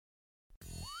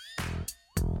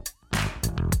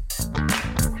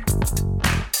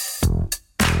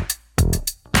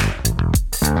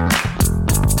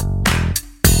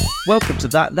Welcome to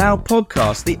That Now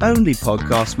podcast, the only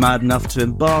podcast mad enough to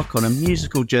embark on a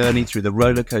musical journey through the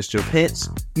roller coaster of hits,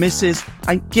 misses,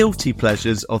 and guilty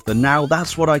pleasures of the Now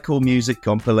That's What I Call Music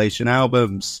compilation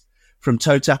albums. From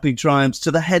toe-tapping triumphs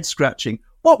to the head-scratching,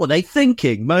 what were they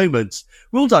thinking moments,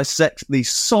 we'll dissect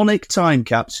these sonic time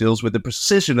capsules with the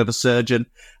precision of a surgeon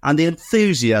and the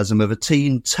enthusiasm of a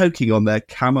teen toking on their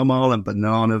chamomile and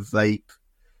banana vape.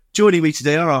 Joining me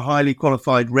today are our highly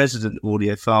qualified resident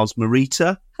audiophiles,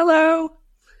 Marita. Hello.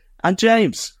 And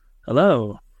James.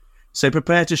 Hello. So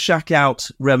prepare to shack out,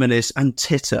 reminisce and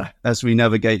titter as we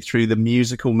navigate through the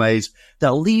musical maze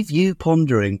that'll leave you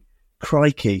pondering,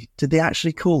 crikey, did they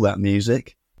actually call that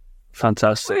music?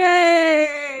 Fantastic.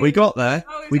 Yay! We got there.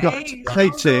 We got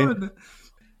take two.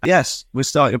 Yes, we're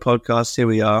starting a podcast. Here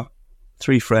we are.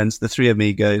 Three friends, the three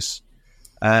amigos.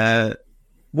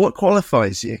 What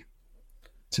qualifies you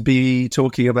to be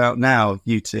talking about now,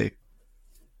 you two?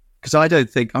 Because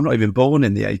I'm not even born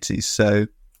in the 80s, so...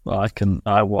 Well,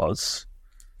 I was.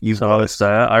 You so I was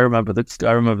there. I remember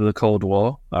the Cold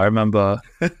War. I remember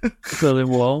the Berlin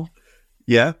Wall.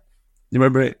 Yeah? You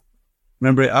remember it?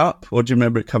 Remember it up, or do you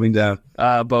remember it coming down?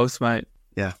 Both, mate.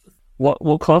 Yeah.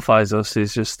 What qualifies us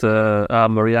is just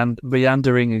our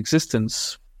meandering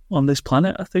existence on this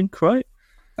planet, I think, right?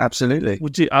 Absolutely.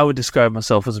 I would describe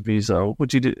myself as a muso.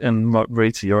 Would you do? And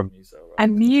Rita, you're a muso, right?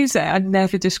 And music, I'd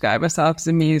never describe myself as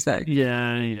a music.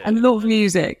 Yeah. I love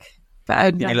music, but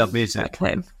I'd never love music.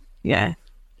 him. Yeah.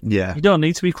 Yeah. You don't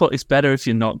need to be it's better if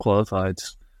you're not qualified.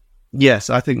 Yes,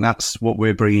 I think that's what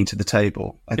we're bringing to the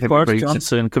table. If Boris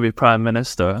Johnson could be Prime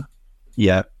Minister,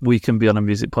 yeah, we can be on a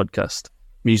music podcast.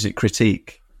 Music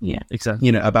critique. Yeah. Exactly.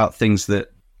 About things that,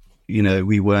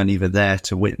 we weren't even there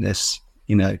to witness.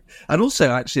 And also,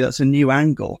 actually, that's a new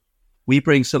angle. We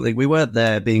bring something, we weren't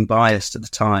there being biased at the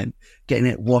time, getting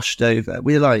it washed over.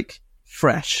 We're like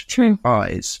fresh True.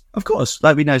 eyes. Of course,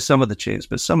 like we know some of the tunes,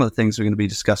 but some of the things we're going to be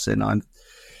discussing,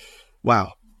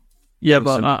 wow. Yeah,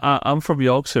 but I'm from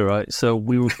Yorkshire, right? So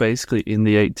we were basically in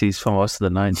the 80s from most of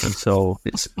the 90s. So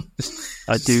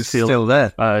I do feel still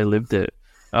there. I lived it.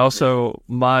 Also,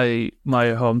 my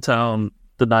hometown,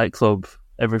 the nightclub,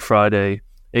 every Friday,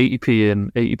 80p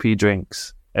in, 80p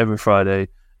drinks every Friday,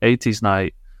 80s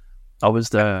night. I was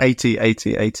there. 80.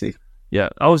 Yeah,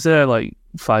 I was there like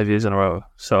 5 years in a row.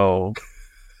 So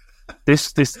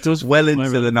this does well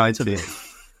into the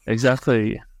 90s.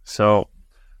 Exactly. So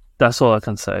that's all I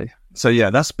can say. So yeah,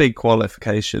 that's big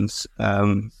qualifications.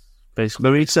 Basically,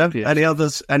 Marita, yeah.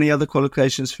 any other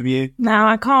qualifications from you? No,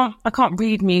 I can't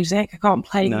read music. I can't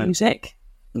play music.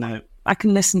 No. I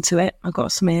can listen to it. I've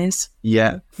got some ears.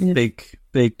 Yeah.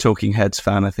 Big Talking Heads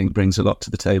fan, I think, brings a lot to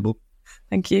the table.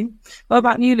 Thank you. What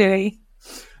about you, Louis?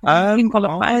 I've been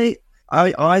qualified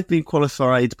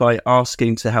by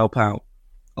asking to help out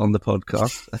on the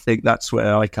podcast. I think that's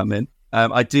where I come in.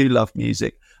 I do love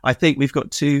music. I think we've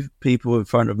got two people in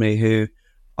front of me who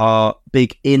are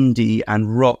big indie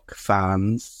and rock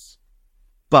fans.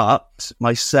 But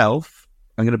myself,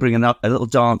 I'm going to bring a little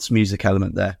dance music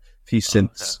element there. A few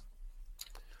synths.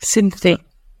 Synthy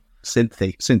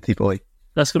boy.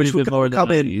 That's going to be a bit more in the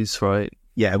 90s, right?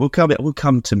 Yeah, we'll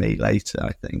come to me later,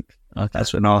 I think. Okay.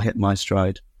 That's when I'll hit my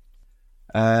stride.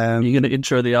 You're going to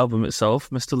intro the album itself,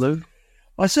 Mr. Lou?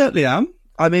 I certainly am.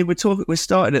 I mean, we're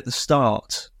starting at the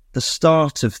start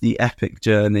of the epic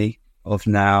journey of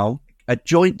Now, a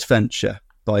joint venture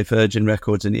by Virgin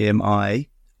Records and EMI.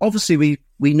 Obviously, we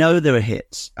know there are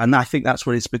hits, and I think that's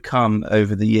what it's become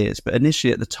over the years. But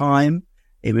initially at the time,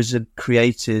 it was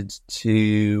created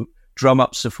to drum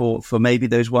up support for maybe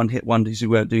those one-hit wonders who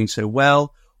weren't doing so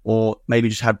well, or maybe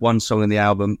just had one song in the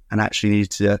album and actually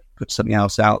needed to put something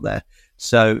else out there.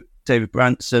 So David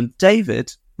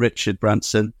Richard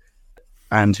Branson,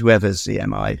 and whoever's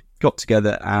EMI got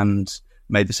together and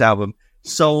made this album.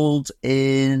 Sold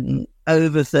in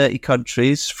over 30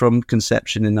 countries from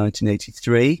conception in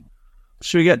 1983.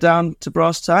 Should we get down to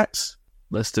brass tacks?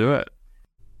 Let's do it.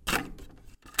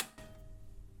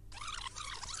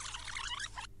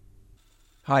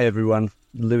 Hi everyone,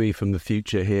 Louis from the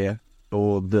future here,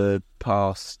 or the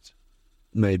past,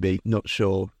 maybe, not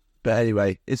sure. But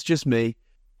anyway, it's just me.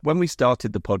 When we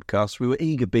started the podcast, we were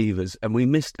eager beavers and we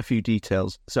missed a few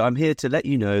details. So I'm here to let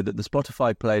you know that the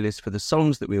Spotify playlist for the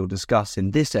songs that we will discuss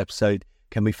in this episode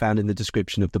can be found in the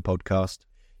description of the podcast.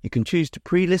 You can choose to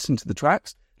pre-listen to the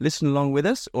tracks, listen along with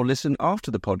us, or listen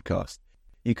after the podcast.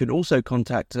 You can also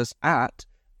contact us at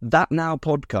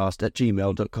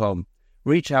thatnowpodcast@gmail.com.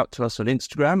 Reach out to us on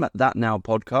Instagram at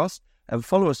thatnowpodcast and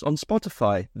follow us on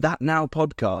Spotify, That Now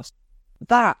Podcast.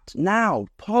 That Now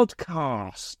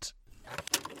Podcast.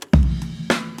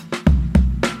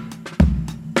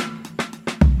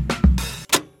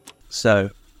 So,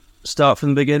 start from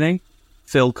the beginning.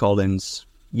 Phil Collins,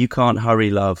 You Can't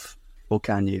Hurry Love, or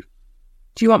can you?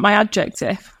 Do you want my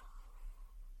adjective?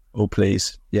 Oh,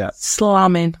 please. Yeah.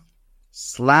 Slamming.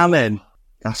 Slamming.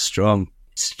 That's strong.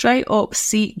 Straight up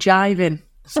seat jiving.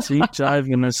 Seat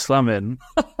jiving and slamming.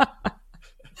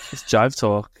 It's jive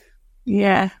talk.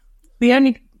 Yeah. The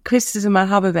only criticism I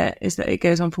have of it is that it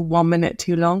goes on for 1 minute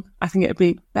too long. I think it would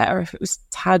be better if it was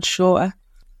tad shorter.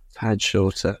 Tad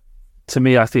shorter. To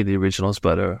me, I think the original's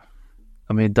better.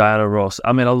 I mean, Diana Ross.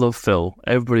 I mean, I love Phil.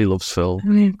 Everybody loves Phil, I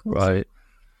mean, of course. right?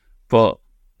 But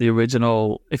the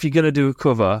original, if you're going to do a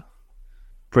cover,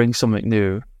 bring something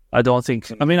new. I think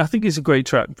it's a great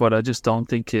track, but I just don't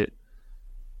think it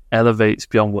elevates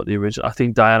beyond what the original. I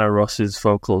think Diana Ross's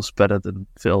vocals better than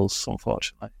Phil's,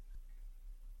 unfortunately.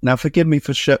 Now, forgive me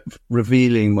for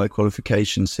revealing my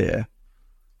qualifications here,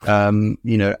 and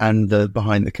the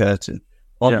behind the curtain.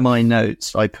 On my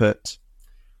notes, I put,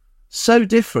 so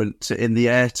different to In the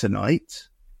Air Tonight.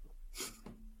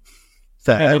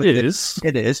 There, it is.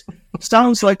 It is.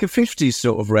 Sounds like a 50s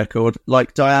sort of record,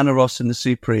 like Diana Ross and the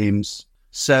Supremes.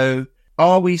 So,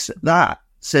 that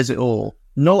says it all.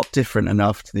 Not different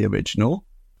enough to the original.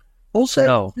 Also,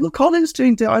 No. Phil Collins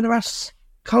doing Diana Ross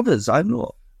covers. I'm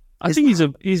not. I think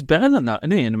he's better than that,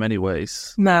 isn't he, in many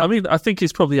ways? No. I mean, I think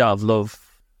he's probably out of love.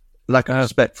 Like a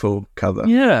respectful cover.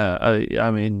 Yeah,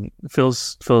 I mean,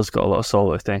 Phil's got a lot of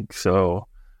soul, I think. So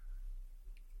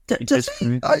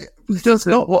That's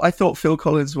not what I thought Phil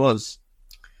Collins was.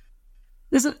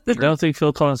 I don't think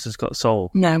Phil Collins has got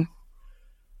soul. No.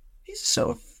 He's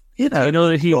sort of, You know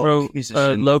that he rock wrote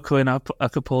musician. Loco in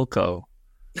Acapulco.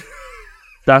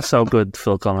 That's how good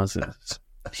Phil Collins is.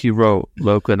 He wrote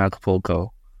Loco in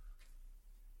Acapulco.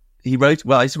 He's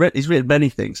written many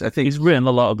things. I think He's written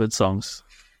a lot of good songs.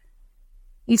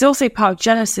 He's also part of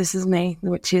Genesis, isn't he?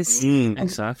 Which is a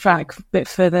exactly. track a bit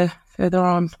further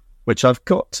on. which I've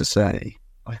got to say,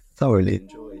 I thoroughly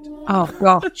enjoyed. Oh,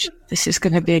 gosh. This is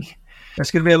going to be...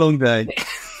 It's going to be a long day.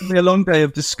 It's going to be a long day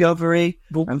of discovery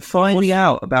and finding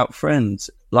out about friends,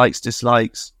 likes,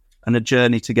 dislikes, and a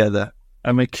journey together.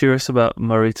 I'm curious about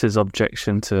Marita's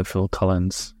objection to Phil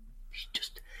Collins. He's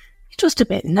just a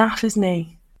bit naff, isn't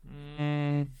he?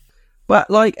 But,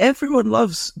 like, everyone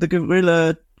loves the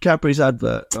Gorilla Cadbury's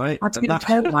advert, right? That's And going to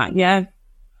tell that, yeah.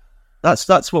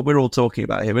 That's what we're all talking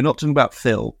about here. We're not talking about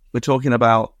Phil. We're talking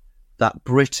about that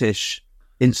British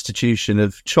institution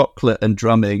of chocolate and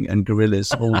drumming and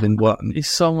gorillas all in one. He's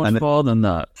so much more than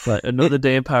that. Like Another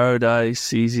Day in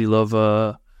Paradise, Easy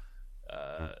Lover,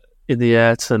 In the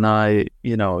Air Tonight.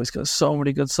 You know, he's got so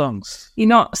many good songs. You're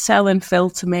not selling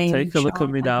Phil to me. Take a Look at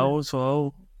Me Now as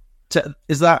well.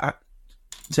 Is that...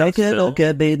 Take a Phil. look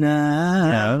at me now.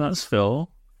 Yeah, that's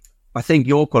Phil. I think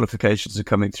your qualifications are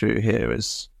coming through here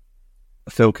as a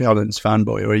Phil Collins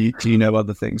fanboy, or do you know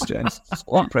other things, James? It's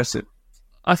quite impressive.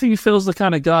 I think Phil's the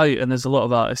kind of guy, and there's a lot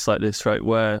of artists like this, right,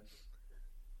 where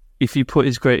if you put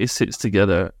his greatest hits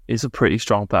together, it's a pretty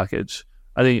strong package.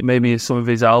 I think maybe some of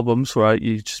his albums, right,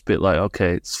 you just a bit like,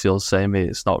 okay, it feels samey,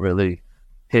 it's not really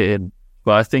hitting.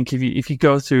 But I think if you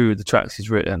go through the tracks he's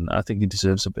written, I think he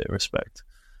deserves a bit of respect.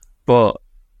 But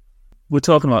we're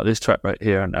talking about this track right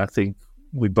here, and I think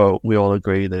we all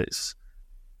agree that it's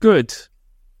good,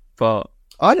 but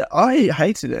I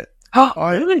hated it. Oh,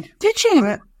 Really? did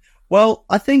you? Well,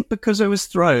 I think because I was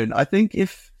thrown. I think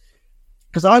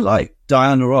because I like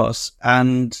Diana Ross,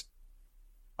 and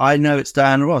I know it's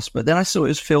Diana Ross, but then I saw it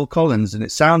was Phil Collins, and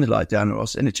it sounded like Diana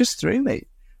Ross, and it just threw me.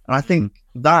 And I think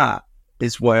that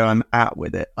is where I'm at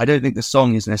with it. I don't think the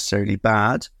song is necessarily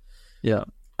bad. yeah.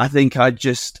 I think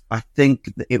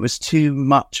that it was too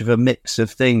much of a mix of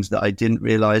things that I didn't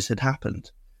realize had happened.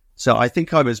 So I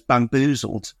think I was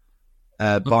bamboozled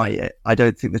by it. I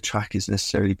don't think the track is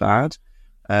necessarily bad.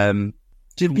 Do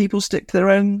people stick to their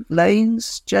own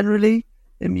lanes generally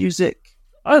in music?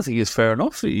 I think it's fair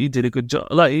enough. He did a good job.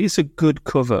 Like, it's a good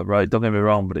cover, right? Don't get me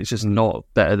wrong, but it's just not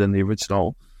better than the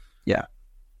original. Yeah.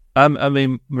 I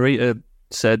mean, Marita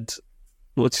said,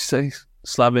 what'd you say?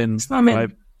 Slamming.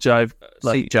 Jive.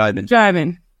 Like, Seat jiving.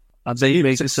 Driving. and So they you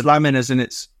make so it slamming as in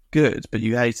it's good, but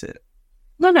you hate it.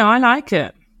 No, I like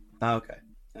it. Oh, okay.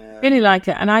 Really like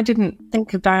it. And I didn't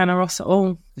think of Diana Ross at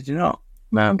all. Did you not?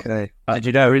 No. Okay. Did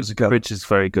you know it was a cover? Bridge is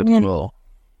very good Yeah. as well.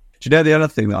 Do you know the other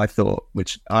thing that I thought,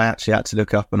 which I actually had to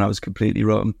look up and I was completely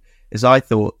wrong, is I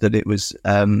thought that it was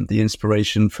the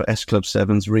inspiration for S Club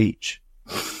 7's Reach.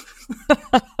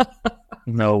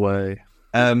 No way.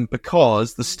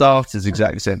 Because the start is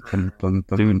exactly the same.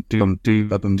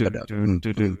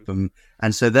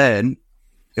 And so then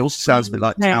it also sounds a bit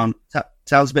like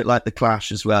sounds a bit like The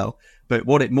Clash as well. But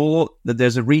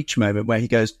there's a Reach moment where he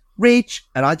goes Reach.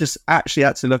 And I just actually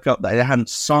had to look up that they hadn't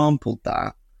sampled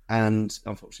that. And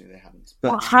unfortunately, they hadn't.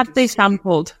 But What had they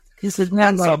sampled? Because there's they no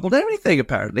hadn't way, sampled anything,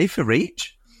 apparently, for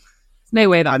Reach. no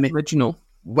way that's original.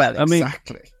 Well, I mean-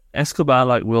 exactly. Escobar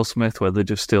like Will Smith, where they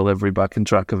just steal every backing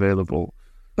track available.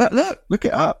 But look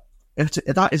it up.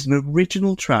 That is an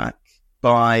original track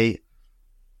by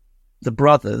the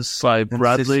brothers. By and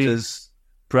Bradley, sisters.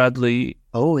 Bradley,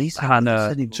 Oh, he's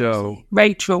Hannah, Joe,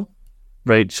 Rachel.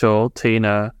 Rachel,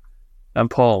 Tina, and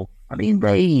Paul. I mean,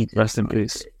 they Rest in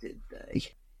peace. did they?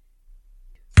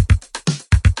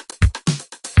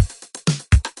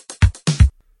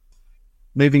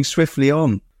 Moving swiftly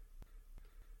on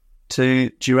to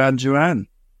Duran Duran.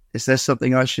 Is there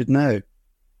something I should know?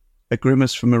 A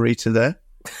grimace from Marita there.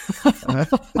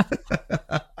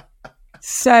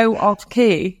 So off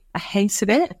key. I hated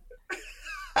it.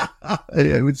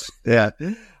 Yeah.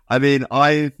 I mean,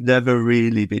 I've never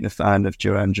really been a fan of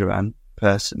Duran Duran,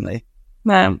 personally.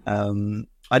 No.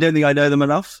 I don't think I know them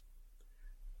enough.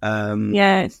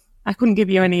 Yeah. I couldn't give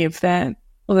you any of their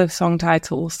other song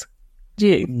titles. Do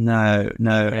you? No.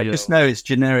 I just know it's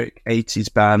generic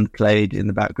 80s band played in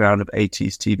the background of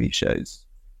 80s TV shows.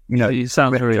 You know, It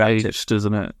sounds very retroactive. aged,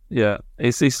 doesn't it? Yeah.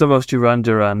 It's the most Duran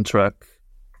Duran track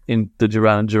in the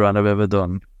Duran Duran I've ever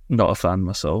done. Not a fan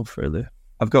myself, really.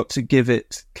 I've got to give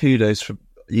it kudos for,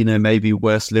 maybe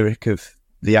worst lyric of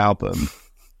the album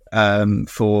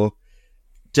for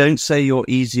 "Don't say you're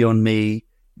easy on me,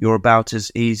 you're about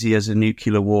as easy as a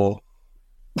nuclear war."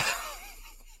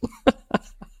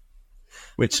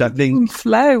 Which I think,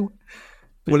 Flow.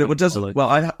 well, it doesn't.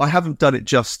 Well, I haven't done it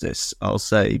justice, I'll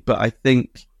say, but I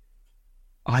think,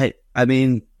 I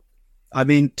mean,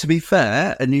 to be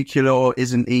fair, a nuclear war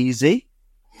isn't easy,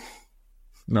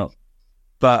 No.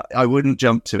 but I wouldn't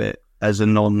jump to it as a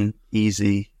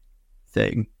non-easy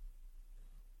thing.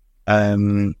 Do you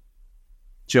know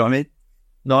what I mean?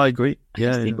 No, I agree. I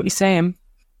Yeah. see what you're saying.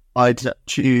 I'd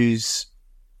choose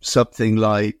something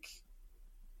like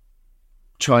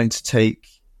trying to take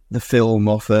the film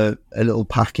off a little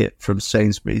packet from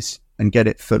Sainsbury's and get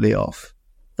it fully off.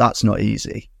 That's not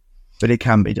easy, but it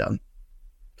can be done.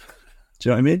 Do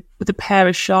you know what I mean? With a pair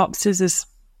of sharp scissors.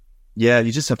 Yeah,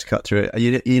 you just have to cut through it.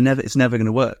 It's never going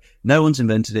to work. No one's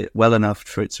invented it well enough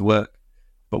for it to work,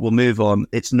 but we'll move on.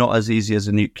 It's not as easy as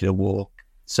a nuclear war.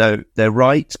 So they're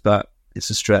right, but it's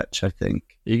a stretch, I think.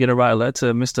 Are you going to write a letter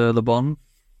to Mr. Le Bon?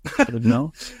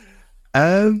 No.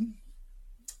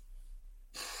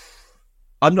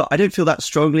 I don't feel that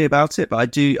strongly about it, but I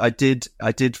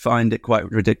did find it quite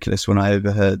ridiculous when I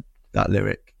overheard that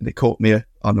lyric. And it caught me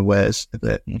unawares a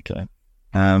bit. Okay.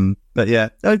 But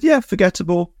yeah.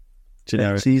 Forgettable.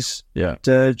 Generic. 80s, Yeah.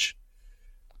 dirge.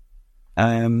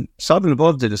 Simon Le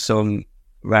Bon did a song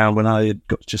around when I had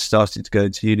just started to go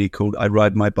to uni called "I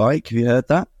Ride My Bike." Have you heard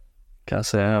that? Can't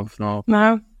say I have, no.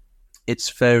 No.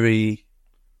 It's very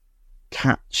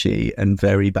catchy and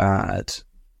very bad.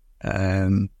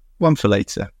 One for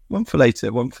later. One for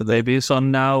the... Maybe it's on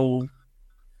now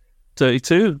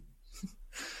 32.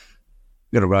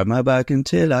 Gonna ride my bike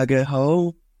until I get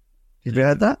home. Have you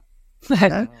heard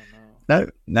that?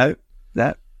 No.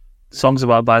 Songs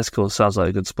about bicycles sounds like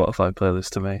a good Spotify playlist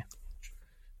to me.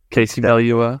 Katie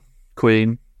Melua,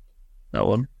 Queen, that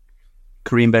one.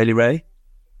 Kareem Bailey Ray.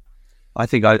 I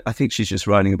think she's just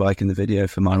riding a bike in the video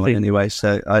for my one anyway.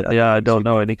 So I don't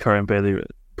know any Karen Bailey.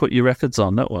 Put your records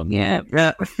on that one. Yeah.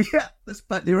 yeah. Let's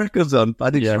put your records on. I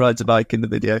think she rides a bike in the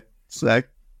video. So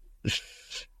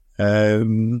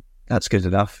that's good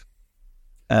enough.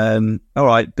 All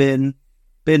right, bin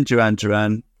Duran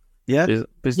Duran. Yeah.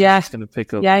 Business Yeah. is going to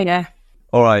pick up. Yeah.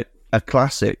 All right, a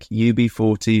classic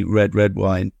UB40 red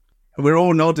wine. We're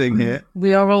all nodding here.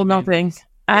 We are all nodding.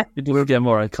 It will get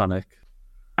more iconic.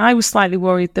 I was slightly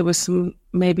worried there was some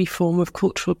maybe form of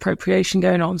cultural appropriation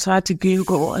going on, so I had to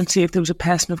Google and see if there was a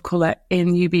person of colour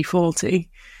in UB40.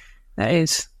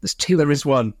 There's two. There is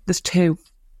one. There's two.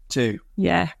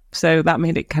 Yeah, so that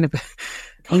made it kind of...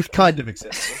 Kind of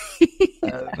exists.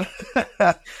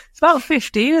 It's about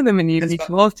 15 of them in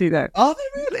UB40 though. Are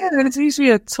they really? Yeah, there's usually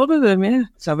a ton of them, yeah.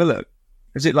 Let's have a look.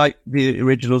 Is it like the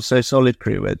original So Solid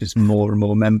crew where just more and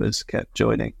more members kept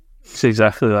joining? It's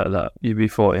exactly like that.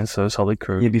 UB40 and So Solid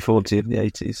Crew. UB40 of the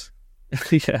 80s.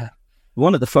 Yeah.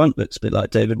 One at the front looks a bit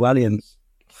like David Walliam's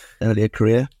earlier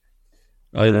career.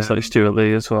 Oh, yeah, there's like Stuart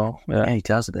Lee as well. Yeah. Yeah, he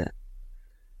does a bit.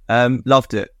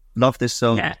 Loved it. Loved this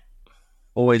song. Yeah.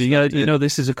 Always. You know,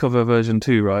 this is a cover version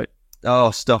too, right?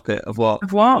 Oh, stop it. Of what?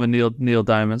 Of what? Of a Neil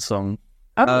Diamond song.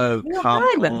 Oh, Neil come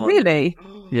Diamond, on. really?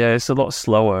 Yeah, it's a lot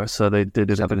slower, so they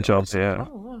did a good job here.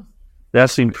 Oh, wow. They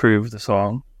actually improved the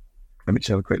song. Let me just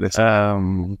have a quick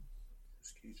listen.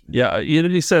 Yeah, you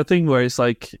know, it's a thing where it's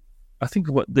like, I think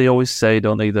what they always say,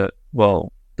 don't they, that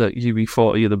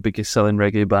UB40 are the biggest selling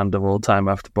reggae band of all time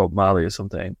after Bob Marley or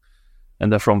something,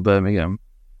 and they're from Birmingham.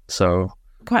 So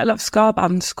quite a lot of ska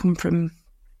bands come from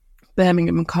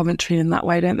Birmingham and Coventry in that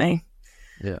way, don't they?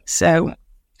 Yeah. So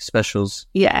Specials.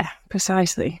 yeah,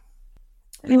 precisely.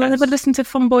 Anyone ever listen to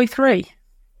Fun Boy 3?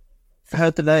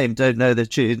 Heard the name, don't know the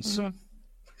tunes.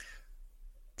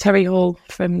 Terry Hall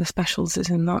from the Specials is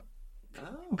in that.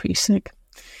 Pretty sick.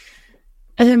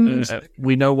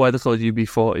 We know why they're called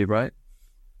UB40, right?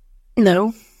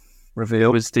 No. Reveal.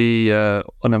 It was the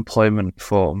unemployment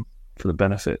form for the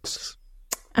benefits.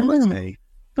 Hey,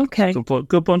 Okay.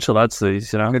 Good bunch of lads,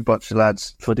 these, you know. good bunch of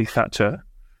lads. Bloody Thatcher.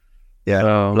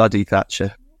 Yeah, bloody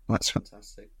Thatcher. That's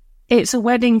fantastic. It's a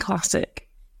wedding classic.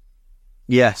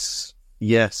 Yes,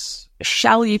 yes.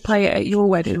 Shall you play it at your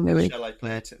wedding, Louis? Shall I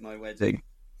play it at my wedding?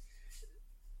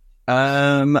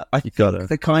 I gotta.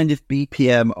 the kind of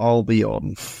BPM I'll be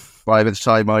on by the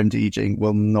time I'm DJing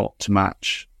will not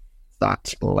match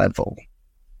that level.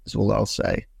 Is all I'll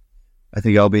say. I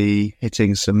think I'll be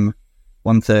hitting some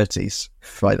 130s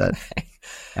by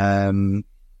then.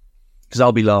 Because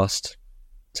I'll be last,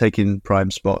 taking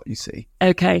prime spot. You see,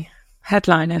 Okay.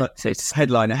 Headliner. But So it's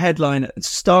headliner,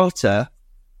 starter,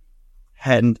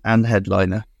 and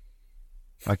headliner.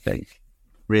 I think,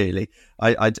 really,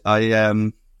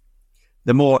 the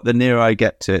nearer I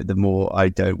get to it, the more I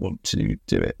don't want to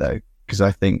do it though, because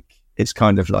I think it's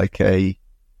kind of like a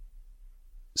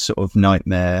sort of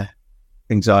nightmare,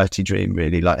 anxiety dream,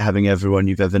 really, like having everyone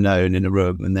you've ever known in a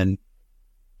room and then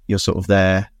you're sort of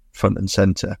there front and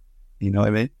center. You know what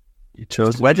I mean? You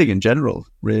chose Wedding in general,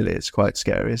 really, it's quite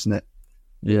scary, isn't it?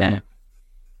 yeah.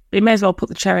 You may as well put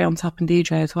the cherry on top and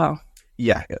DJ as well.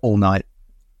 Yeah, all night.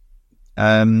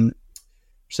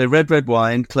 So red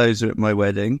wine, closer at my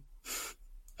wedding.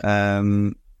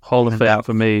 Hall of Fame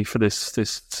for me for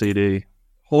this CD.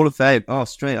 Hall of Fame. Oh,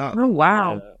 straight up. Oh,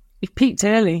 wow. You've peaked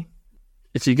early.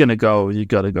 If you're gonna go, you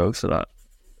gotta go to that.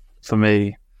 For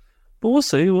me, but we'll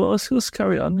see. Well, let's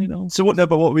carry on. You know. So what? No,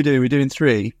 but what are we doing? We're doing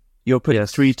three. You're putting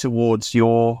three towards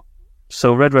your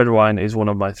So red wine is one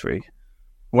of my three.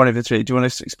 one of the three. Do you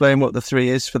want to explain what the three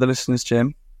is for the listeners,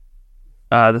 Jim?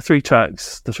 The three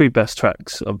best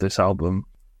tracks of this album.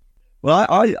 Well,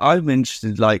 I'm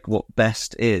interested, like, what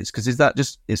best is, because is that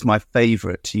just is my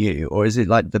favourite to you, or is it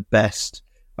like the best?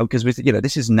 Because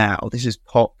this is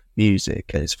pop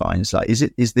music, and it's fine. It's like,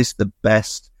 is this the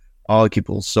best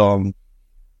arguable song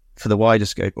for the wider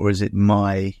scope, or is it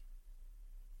my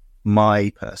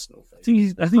personal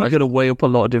favourite? I think I got to weigh up a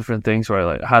lot of different things, right?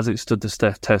 Like, has it stood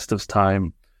the test of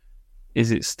time? Is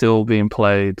it still being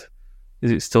played? Is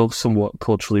it still somewhat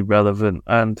culturally relevant?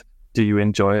 And do you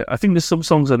enjoy it? I think there's some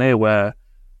songs on here where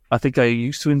I think I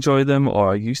used to enjoy them,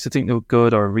 or I used to think they were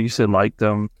good, or I used to like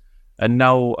them, and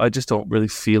now I just don't really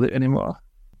feel it anymore.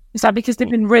 Is that because they've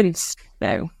been rinsed,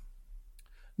 though?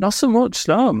 Not so much,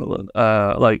 no.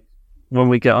 Like, when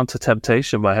we get onto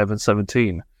Temptation by Heaven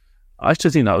 17, I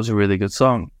actually think that was a really good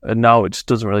song, and now it just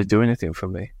doesn't really do anything for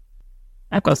me.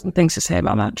 I've got some things to say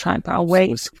about that track, but I'll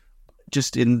wait.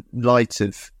 Just in light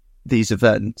of these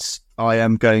events, I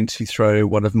am going to throw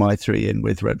one of my three in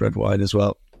with red wine as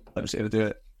well. I'm just going to do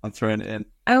it. I'm throwing it in.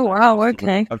 Oh, wow,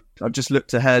 okay. I've just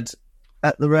looked ahead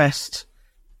at the rest,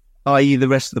 i.e. the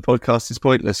rest of the podcast is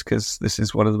pointless because this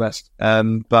is one of the best.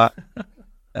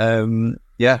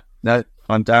 Yeah, no,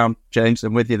 I'm down, James.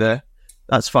 I'm with you there.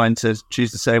 That's fine to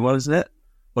choose the same one, isn't it?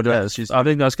 Or do I have to choose? I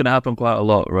think that's going to happen quite a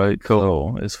lot, right?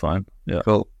 Cool. So it's fine. Yeah.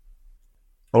 Cool.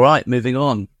 All right, moving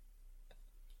on.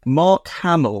 Mark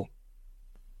Hamill,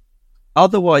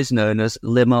 otherwise known as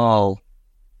Limahl.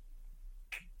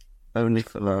 Only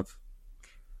for Love.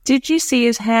 Did you see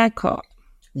his haircut?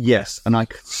 Yes, and I'm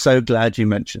so glad you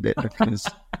mentioned it because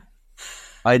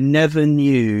I never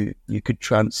knew you could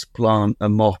transplant a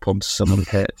mop onto someone's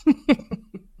head.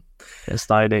 It's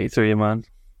 983, man.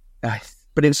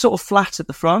 But it was sort of flat at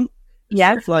the front.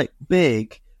 Yeah. Sort of like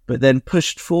big, but then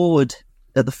pushed forward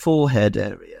at the forehead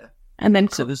area. And then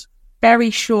So there's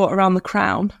very short around the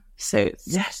crown, so it's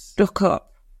stuck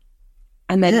up.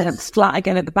 And then it's flat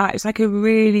again at the back. It's like a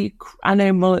really, I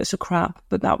know mullets are crap,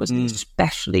 but that was an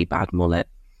especially bad mullet.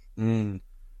 Mm.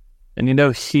 And you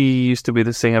know, he used to be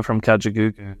the singer from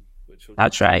Kajagoogoo.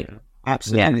 That's right.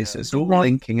 Absolutely. Yeah. So it's all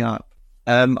linking up.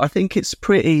 I think it's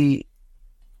pretty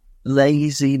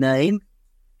lazy name.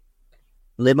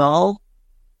 Limahl,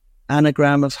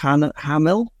 anagram of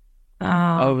Hamill.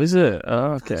 Oh, is it?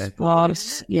 Oh, okay.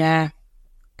 Was, yeah.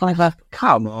 Clever.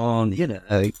 Come on, you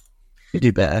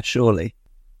do better, surely.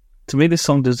 To me, this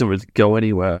song doesn't really go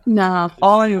anywhere. No,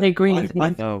 I agree.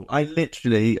 No.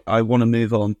 I want to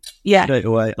move on Yeah, straight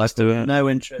away. Let's do it. No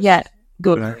interest. yeah, I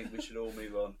good. think we should all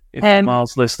move on. If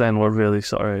Miles listening, we're really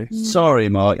sorry. Sorry,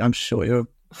 Mark. I'm sure you're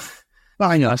a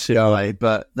bang up guy,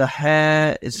 but the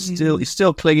hair is still you're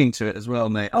still clinging to it as well,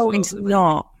 mate. Oh, it's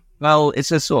not. Well,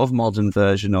 it's a sort of modern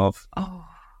version of. Oh,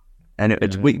 And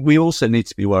we also need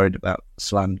to be worried about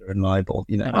slander and libel.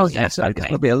 You know, Oh, yes, it's okay. got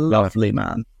to be a lovely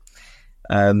man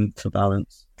for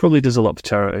balance. Probably does a lot for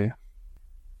charity.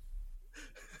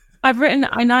 I've written,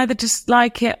 I neither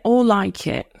dislike it or like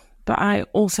it, but I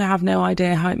also have no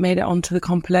idea how it made it onto the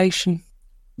compilation.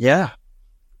 Yeah.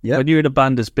 Yep. When you're in a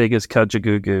band as big as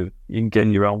Kajagoogoo, you can get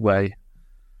in your own way.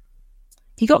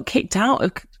 He got kicked out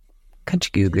of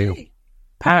Kajagoogoo,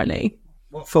 apparently.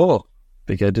 What for?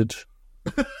 Big-headed.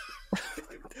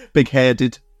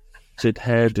 Big-headed.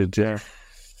 Sid-headed, yeah.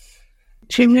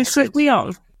 Should we quickly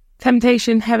on?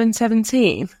 Temptation Heaven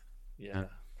 17 Yeah.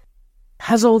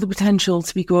 has all the potential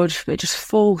to be good, but it just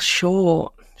falls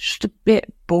short. Just a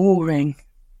bit boring.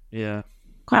 Yeah.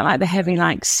 Quite like the heavy,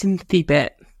 like, synthy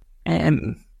bit.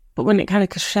 But when it kind of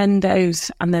crescendos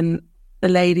and then the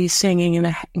lady's singing in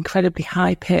an incredibly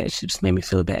high pitch, it just made me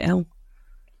feel a bit ill.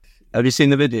 Have you seen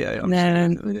the video?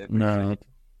 No.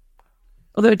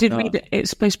 Although I did read that it's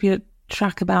supposed to be a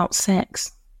track about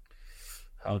sex.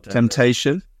 How dare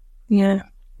Temptation. Yeah,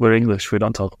 We're English, we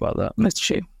don't talk about that. that's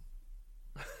true.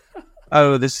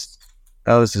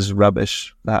 This is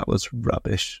rubbish. That was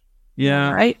rubbish.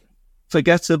 Yeah. Right?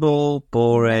 Forgettable,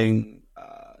 boring.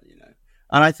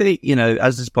 And I think,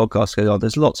 as this podcast goes on,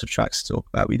 there's lots of tracks to talk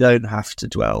about. We don't have to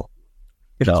dwell.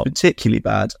 If it's particularly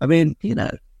bad, I mean,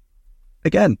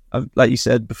 again, like you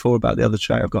said before about the other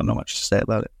track, I've got not much to say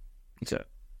about it. So.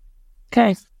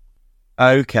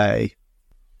 Okay.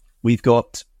 We've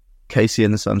got Casey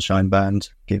and the Sunshine Band.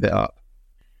 Give it up.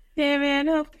 Give it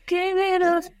up,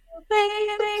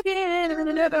 baby, give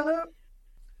it up.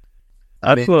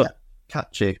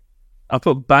 Catchy. I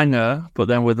put banger, but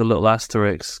then with a little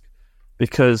asterisk,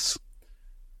 because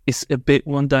it's a bit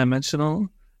one-dimensional.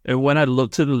 And when I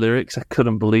looked at the lyrics, I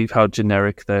couldn't believe how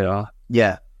generic they are.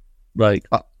 Yeah. Like,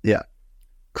 yeah.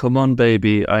 Come on,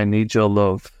 baby, I need your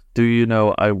love. Do you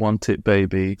know I want it,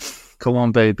 baby? Come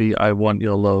on, baby, I want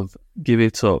your love. Give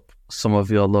it up, some of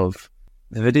your love.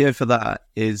 The video for that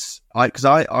is, because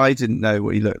I didn't know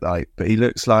what he looked like, but he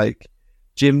looks like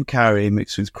Jim Carrey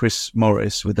mixed with Chris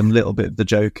Morris with a little bit of the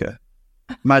Joker.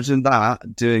 Imagine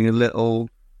that, doing a little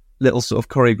sort of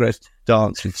choreographed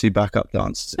dance with two backup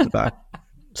dancers in the back.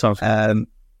 Sounds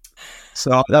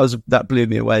So that blew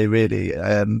me away, really.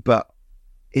 But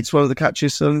it's one of the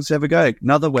catchiest songs ever going.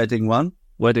 Another wedding one.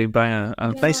 wedding banger.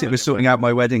 And basically, we're sorting out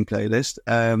my wedding playlist.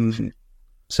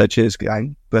 So cheers,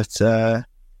 gang. But can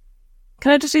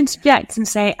I just interject and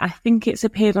say I think it's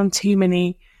appeared on too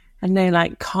many,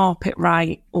 like Carpet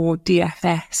Right or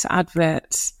DFS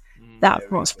adverts. That's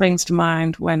what springs to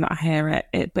mind when I hear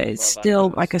it. But it's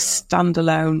still like a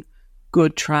standalone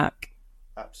good track.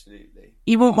 absolutely.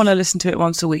 You won't want to listen to it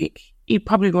once a week. You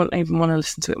probably won't even want to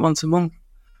listen to it once a month.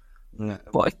 No.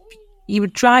 But if you were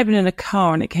driving in a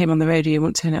car and it came on the radio, you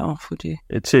wouldn't turn it off, would you?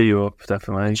 It cheer you up,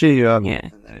 definitely. Cheer you up. Yeah.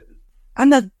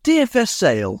 And the DFS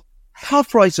sale, half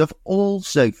price of all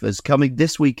sofas, coming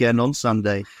this weekend on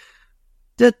Sunday.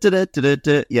 Da, da, da, da, da,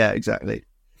 da. Yeah, exactly.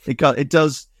 It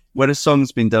does. When a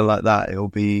song's been done like that, it'll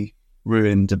be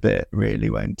ruined a bit, really,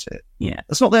 won't it? Yeah.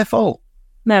 It's not their fault.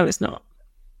 No, it's not.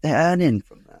 They're earning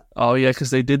from that. Oh, yeah,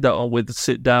 because they did that on with the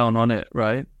sit down on it,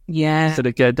 right? Yeah. Instead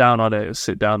of get down on it, it was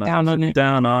sit down on Down it. on Sit it.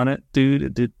 down on it. Do.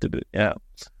 Yeah.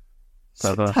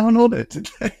 Clever. Down on it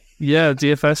today. Yeah,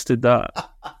 DFS did that.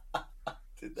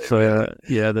 So,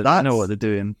 yeah, they That's- know what they're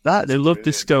doing. That's They love brilliant.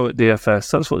 disco at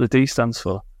DFS. That's what the D stands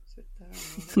for.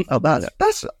 Oh,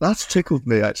 that's tickled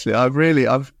me, actually. I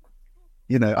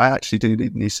actually do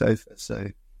need a new sofa, so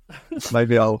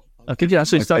maybe I'll It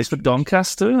actually my stands for patron.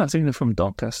 Doncaster. I think they're from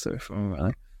Doncaster, if I remember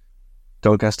right.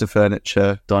 Doncaster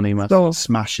Furniture Donny, man.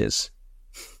 smashes.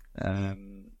 All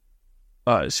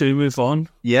right, should we move on?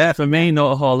 Yeah, For me,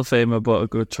 not a Hall of Famer, but a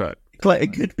good track.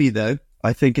 it could be though.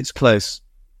 I think it's close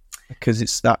because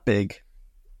it's that big.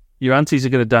 Your aunties are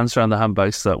going to dance around the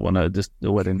handbags to that one at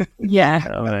the wedding. Yeah.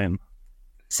 I mean,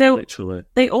 So literally.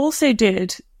 they also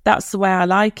did That's the Way I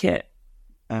Like It.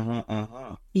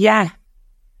 Yeah.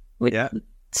 With Yeah.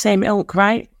 same ilk,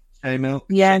 right? Hey, Milk.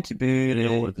 Yeah. Shake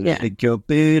your booty. Yeah. Shake your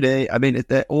booty. I mean,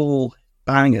 they're all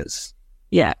bangers,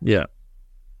 Yeah. Yeah.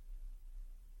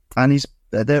 and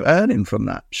they're earning from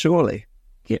that. Surely,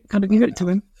 Gotta give it to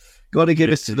him. got to give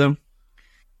it to them.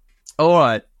 All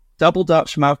right, Double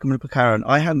Dutch, Malcolm and Karen.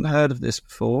 I hadn't heard of this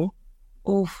before.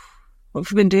 Oof. What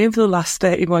have you been doing for the last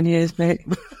 31 years, mate?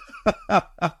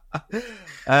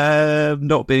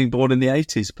 Not being born in the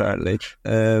 80s, apparently.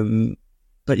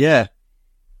 But yeah,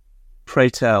 pray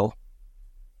tell.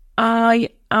 I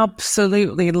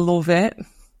absolutely love it.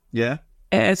 Yeah.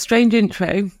 A strange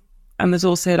intro, and there's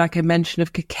also like a mention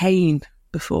of cocaine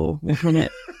before, wasn't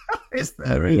it? Is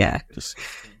there? Really? Yeah.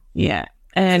 Yeah.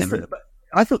 And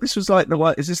I thought this was like the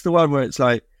one. Is this the one where it's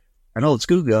like an old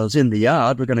schoolgirl's in the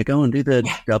yard? We're going to go and do the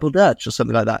double dutch or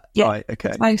something like that. Yeah, Right. Okay.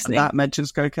 precisely. And that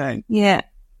mentions cocaine. yeah,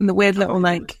 and the weird little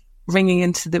like ringing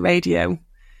into the radio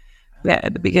bit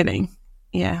at the beginning.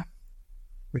 Yeah.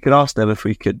 We could ask them if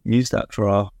we could use that for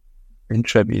our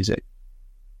intro music.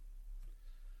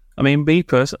 I mean, me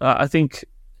personally, I think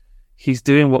he's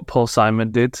doing what Paul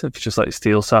Simon did, if you just like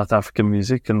steal South African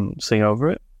music and sing over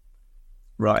it.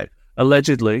 Right.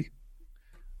 Allegedly,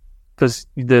 because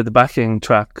the backing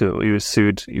track, he was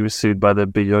sued by the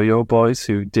Biyoyo boys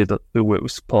who worked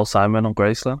with Paul Simon on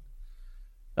Graceland.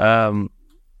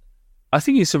 I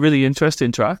think it's a really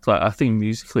interesting track. Like, I think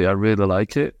musically, I really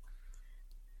like it.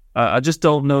 I just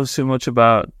don't know so much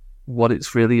about what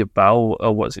it's really about,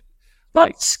 or what's it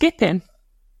Like skipping.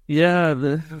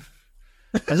 Yeah,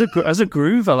 as a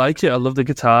groove, I like it. I love the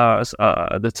guitars,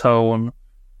 the tone.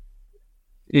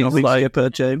 Not a It's big like, skipper,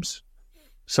 James.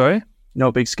 sorry, Not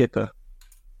a big skipper.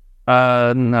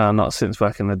 no, not since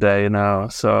back in the day. Now,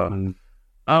 so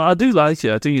I do like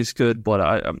it. I think it's good, but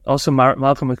I also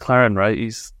Malcolm McLaren, right?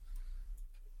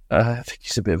 I think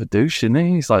he's a bit of a douche, isn't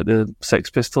he? He's like the Sex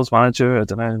Pistols manager. I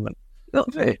don't know.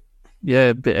 Not Yeah,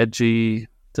 a bit edgy.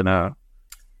 Don't know.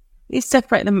 You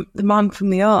separate the man from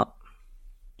the art.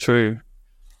 True.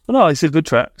 But no, it's a good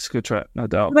track. It's a good track, no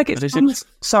doubt. Like But it's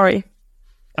sorry.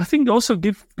 I think also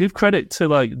give credit to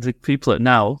like the people at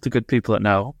Now, the good people at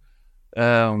Now,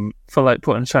 for like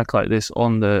putting a track like this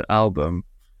on the album,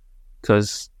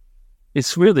 because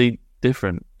it's really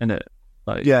different, isn't it?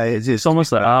 Like, Yeah, it is. it's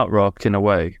almost like art rock in a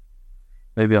way.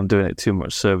 Maybe I'm doing it too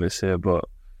much service here, but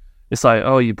it's like,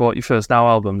 oh, you bought your first Now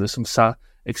album. There's some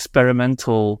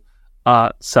experimental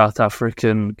art South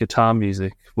African guitar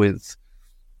music with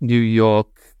New York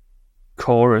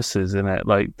choruses in it.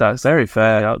 Like, that's very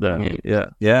fair out there. Yeah.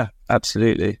 Yeah,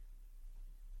 absolutely.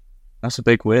 That's a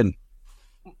big win.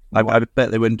 I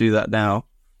bet they wouldn't do that now.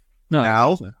 No.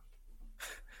 Now?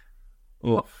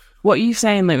 Well, What are you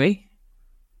saying, Louis?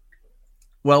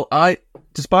 Well,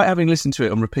 despite having listened to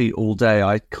it on repeat all day,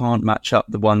 I can't match up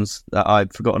the ones that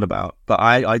I'd forgotten about. But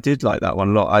I did like that one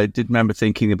a lot. I did remember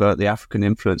thinking about the African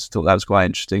influence. Thought that was quite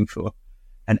interesting for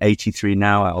an 83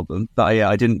 Now album. But yeah,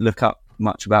 I didn't look up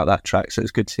much about that track, so it's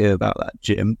good to hear about that,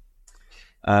 Jim.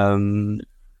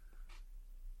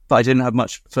 But I didn't have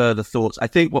much further thoughts. I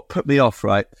think what put me off,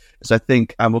 right, is I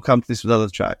think, and we'll come to this with other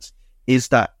tracks, is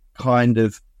that kind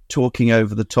of talking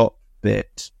over the top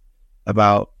bit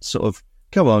about sort of,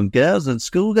 come on, girls and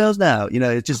schoolgirls now. You know,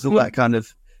 it's just all that kind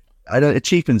of, it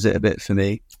cheapens it a bit for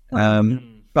me. But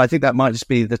I think that might just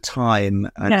be the time,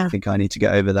 and I think I need to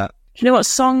get over that. Do you know what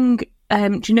song?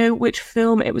 Do you know which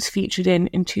film it was featured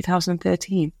in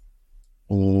 2013?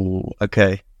 Oh,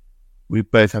 okay. We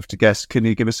both have to guess. Can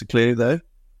you give us a clue, though?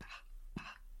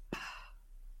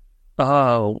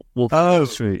 oh, Wolf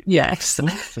Street. Yes.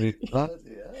 Oh,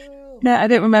 No, I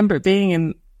don't remember it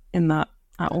being in that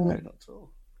at all. not at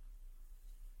all.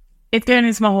 It's going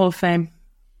into my Hall of Fame.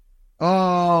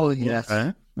 Oh, yes.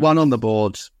 Okay. One on the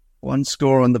board. One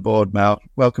score on the board, Mal.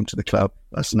 Welcome to the club.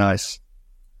 That's nice.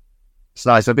 It's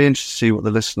nice. I'd be interested to see what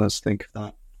the listeners think of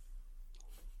that.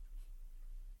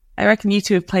 I reckon you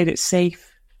two have played it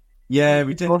safe. Yeah,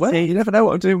 we did. We'll Well, see. you never know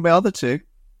what I'm doing with my other two.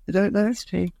 You don't know. That's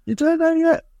true. You don't know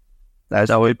yet. That's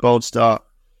a bold start.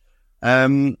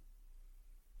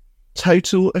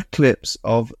 Total eclipse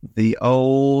of the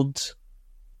old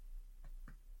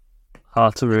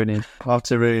Heartaroonian.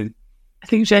 Heartaroon. I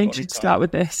think Jane should start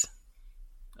with this.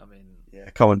 I mean, Yeah,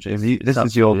 come on, Jim. This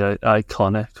is your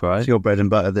iconic, right? it's your bread and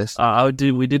butter. This.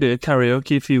 We did it at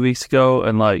karaoke a few weeks ago,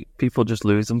 and like people just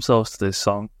lose themselves to this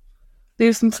song.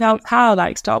 Lose themselves how?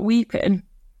 Like start weeping?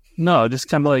 No, just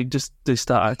kind of like they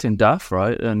start acting daft,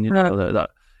 right? And you know that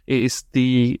it is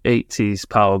the 80s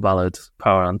power ballad,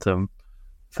 power anthem.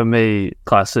 For me,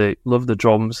 classic. Love the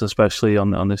drums, especially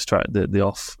on this track. The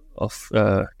off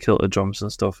kilter drums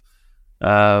and stuff.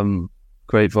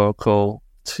 Great vocal,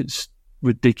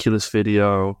 ridiculous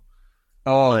video.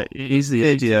 Oh, It is the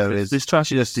video 80s. is This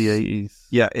track is the 80s.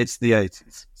 yeah, it's the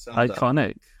 80s.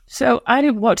 Iconic. So I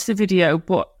didn't watch the video,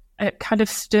 but it kind of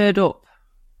stirred up,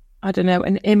 I don't know,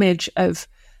 an image of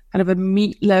kind of a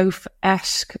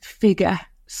Meatloaf-esque figure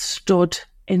stood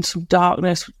in some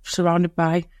darkness, surrounded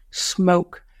by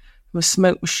smoke from a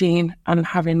smoke machine, and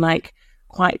having like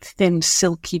quite thin,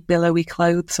 silky, billowy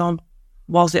clothes on?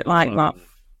 Was it like that?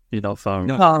 You're not far.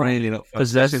 Not really not far.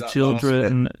 Possessive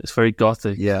children. It's very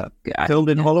gothic. Yeah. Yeah. Filmed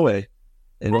in Holloway,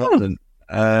 in London,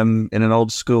 in an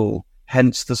old school.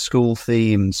 Hence the school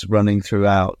themes running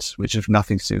throughout, which have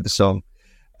nothing to do with the song.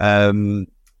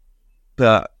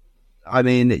 But I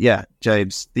mean, yeah,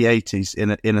 James, the 80s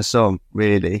in a song,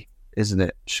 really, isn't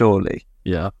it? Surely.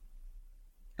 Yeah.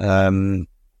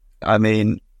 I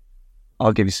mean,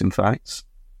 I'll give you some facts.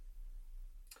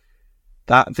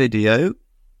 That video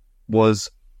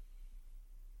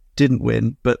didn't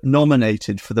win, but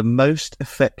nominated for the most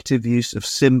effective use of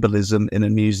symbolism in a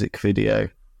music video.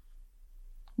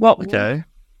 What? Okay.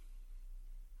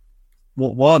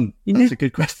 What won? That's a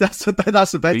good question. That's a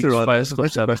better Reach one. by a That's a better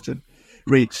step. question.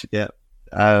 Reach, yeah.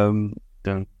 Dun,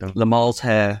 dun. Lamal's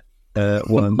hair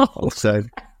won also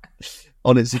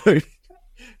on its own.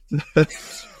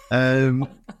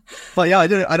 But yeah, I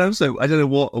don't know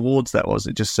what awards that was.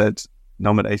 It just said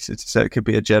nominated, so it could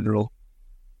be a general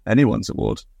anyone's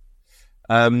award.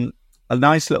 A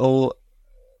nice little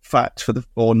fact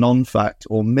or non-fact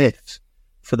or myth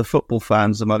for the football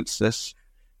fans amongst us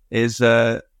is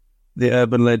the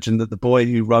urban legend that the boy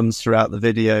who runs throughout the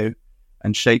video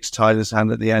and shakes Tyler's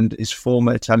hand at the end is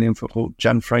former Italian footballer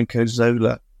Gianfranco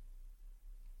Zola.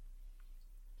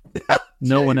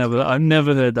 I've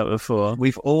never heard that before.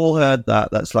 We've all heard that.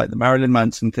 That's like the Marilyn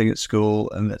Manson thing at school,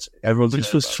 and everyone's.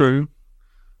 Which was true.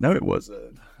 No, it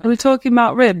wasn't. Are we talking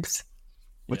about ribs?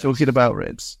 We're talking about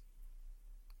ribs,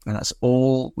 and that's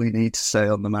all we need to say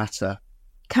on the matter.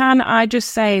 Can I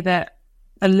just say that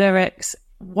the lyrics,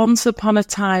 once upon a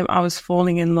time I was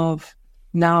falling in love,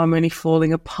 now I'm only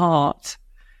falling apart,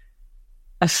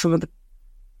 are some of the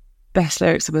best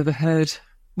lyrics I've ever heard.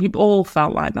 We've all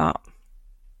felt like that.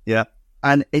 Yeah,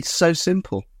 and it's so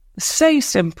simple. It's so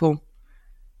simple.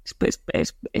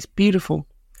 It's beautiful.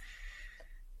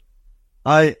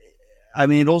 I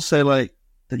mean, also like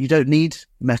that you don't need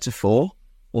metaphor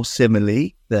or simile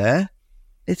there.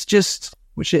 It's just,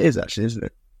 which it is actually, isn't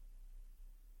it?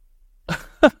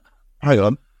 Hang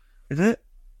on, is it?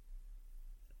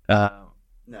 No,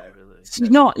 really.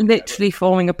 She's not literally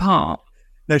falling apart.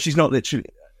 No, she's not literally.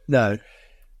 No,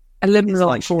 A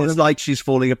liminal it's like she's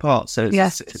falling apart. So it's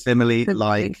Yes. simile,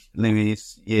 like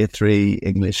Louis Year 3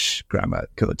 English grammar.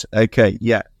 Good. Okay,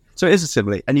 yeah. So it is a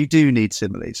simile, and you do need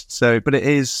similes. So, but it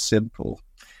is simple.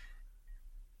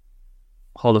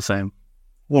 Hall of Fame.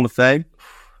 Hall of Fame.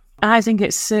 I think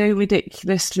it's so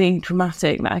ridiculously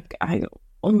dramatic that I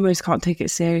almost can't take it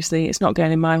seriously. It's not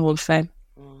going in my Hall of Fame.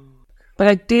 But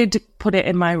I did put it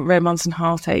in my Romance and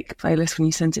Heartache playlist when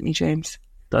you sent it me, James.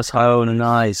 That's how. Oh,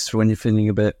 nice. For when you're feeling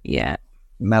a bit Yeah.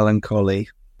 melancholy.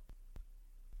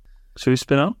 Should we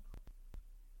spin up?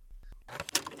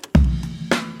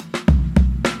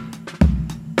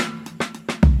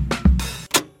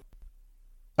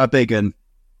 A big un.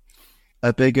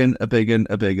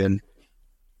 The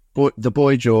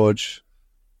Boy George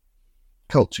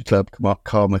Culture Club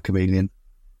Karma Chameleon.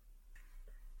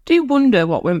 Do you wonder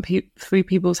what went through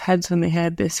people's heads when they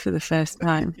heard this for the first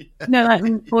time? No, like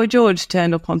when Boy George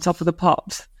turned up on top of the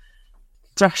pops,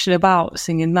 thrashing about,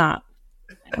 singing that.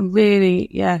 And really,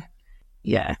 yeah.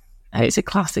 It's a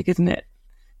classic, isn't it?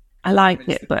 I like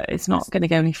it, but it's not going to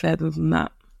go any further than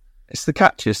that. It's the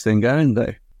catchiest thing going,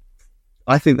 though.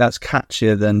 I think that's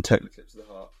catchier than Total Eclipse of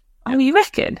the Heart. Oh, you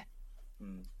reckon?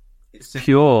 It's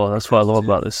Pure. That's what I love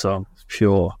about this song. It's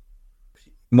pure.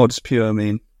 What does pure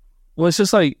mean? Well, it's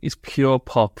just like, it's pure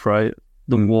pop, right?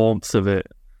 The warmth of it,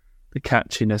 the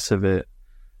catchiness of it,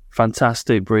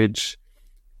 fantastic bridge,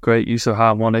 great use of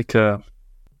harmonica,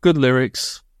 good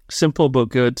lyrics, simple but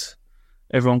good.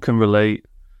 Everyone can relate.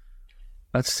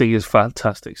 I just think it's a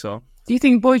fantastic song. Do you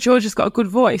think Boy George has got a good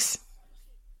voice?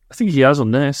 I think he has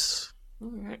on this.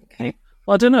 Okay.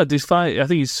 Well, I don't know. I think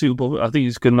he's suitable. I think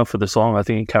he's good enough for the song. I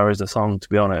think he carries the song, to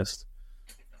be honest.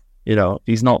 You know,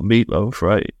 he's not Meatloaf,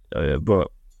 right? But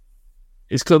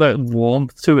it's got that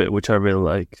warmth to it, which I really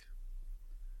like.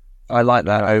 I like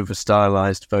that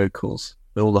over-stylized vocals,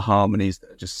 with all the harmonies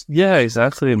that are just Yeah,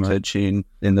 exactly, man. auto-tune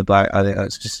in the back. I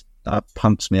think that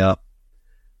pumps me up.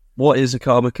 What is a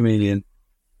Karma Chameleon?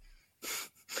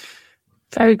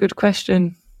 Very good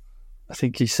question. I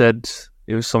think he said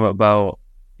it was something about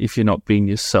if you're not being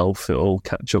yourself, it'll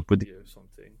catch up with you or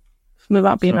something. Something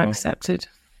about being So- accepted.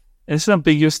 It's an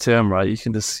ambiguous term, right?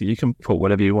 You can put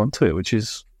whatever you want to it, which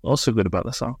is also good about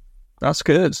the song. That's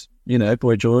good. You know,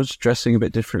 Boy George dressing a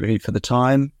bit differently for the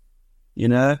time, you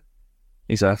know?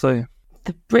 Exactly.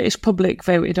 The British public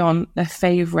voted on their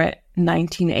favourite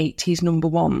 1980s number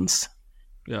ones.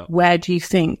 Yeah. Where do you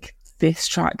think this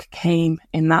track came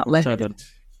in that list? Seven.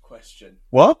 Question.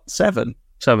 What? 7?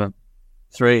 7.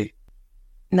 3.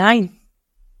 9.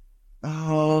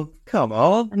 Oh, come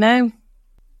on. I know.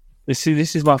 This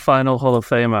is my final Hall of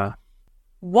Famer.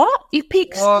 What? You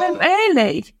picked so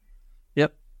early?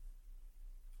 Yep.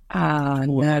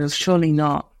 No, surely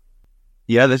not.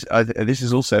 Yeah, this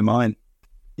is also mine.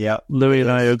 Yeah. Louis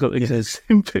and I have got the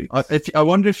same pick. I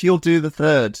wonder if you'll do the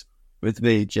third with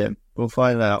me, Jim. We'll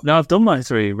find out. No, I've done my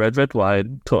 3. Red, Red,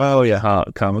 Wide, Touch, Oh, yeah.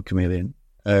 Heart, Karma, Chameleon.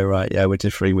 Oh, right. Yeah, we're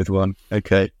differing with one.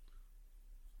 Okay.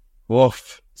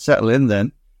 Woof. Settle in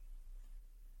then.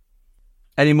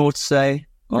 Any more to say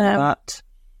on No. that?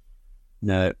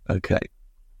 No. Okay.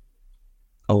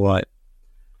 All right.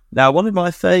 Now, one of my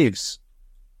faves,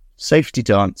 Safety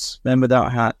Dance, Men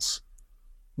Without Hats.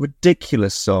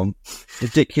 Ridiculous song.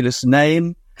 Ridiculous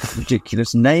name.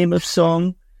 Ridiculous name of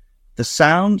song. The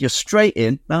sound, you're straight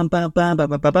in. Bam, bam, bam, bam,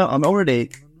 bam, bam, bam. I'm already...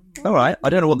 All right, I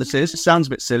don't know what this is. It sounds a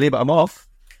bit silly, but I'm off.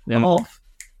 Yeah. I'm off.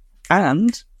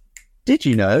 And did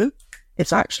you know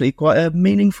it's actually quite a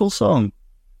meaningful song?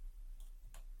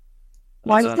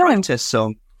 Why It's a no? protest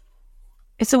song.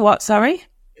 It's a what, sorry?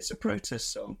 It's a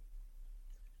protest song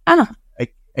Anna.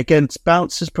 against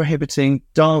bouncers prohibiting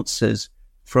dancers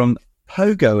from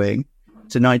pogoing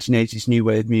to 1980s new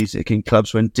wave music in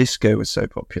clubs when disco was so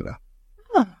popular.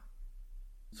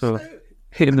 So,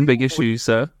 hitting the big issues,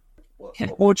 sir.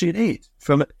 What more do you need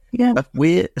from Yeah.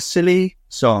 a silly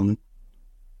song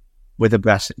with a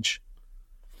message?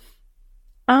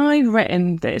 I've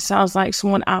written that it sounds like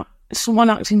someone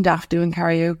acting daft doing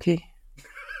karaoke.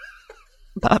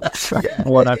 That's right.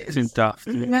 One acting daft.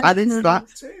 And it's that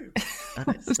too.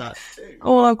 And it's that too.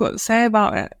 All I've got to say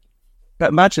about it. But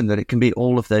imagine that it can be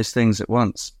all of those things at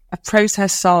once. A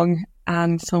protest song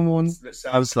and someone It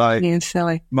sounds like being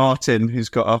silly. Martin, who's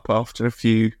got up after a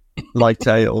few light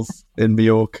ales in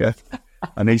Mallorca,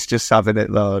 and he's just having it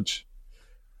large.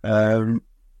 Go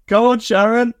on,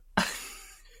 Sharon.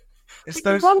 It's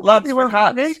those lads with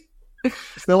hats.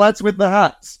 It's the lads with the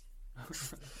hats.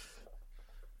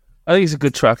 I think it's a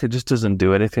good track. It just doesn't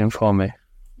do anything for me.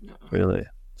 Really.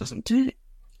 Doesn't do it.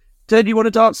 Don't you want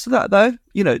to dance to that, though?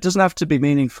 You know, it doesn't have to be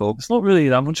meaningful. It's not really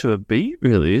that much of a beat,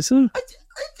 really, is it? What?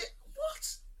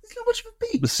 It's not much of a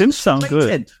beat. The synths sound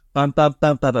good. Bam, bam,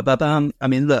 bam, bam, bam, bam, bam. I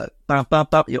mean, look. Bam, bam,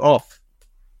 bam. You're off.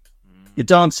 You're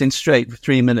dancing straight for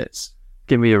 3 minutes.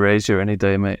 Give me Erasure any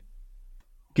day, mate.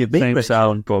 Give me Same Erasure.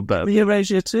 sound, but better. Give me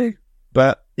Erasure too.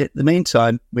 But in the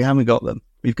meantime, we haven't got them.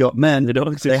 We've got men. They don't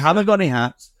exist. They haven't got any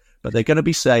hats, but they're going to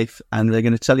be safe, and they're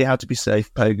going to tell you how to be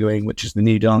safe pogoing, which is the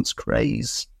new dance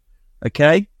craze.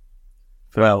 Okay?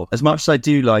 Well, as much as I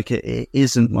do like it, it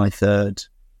isn't my third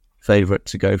favourite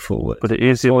to go forward. But it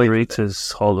is in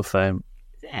Rita's Hall of Fame.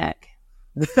 Heck.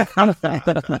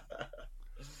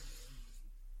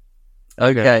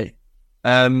 Okay.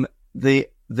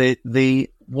 The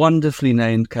wonderfully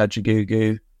named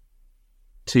Kajagoogoo,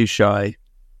 Too Shy.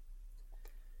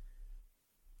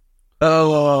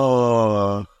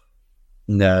 Oh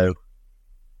no.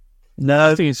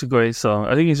 I think it's a great song.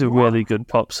 I think it's a really good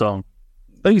pop song.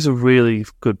 I think it's a really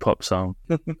good pop song.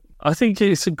 I think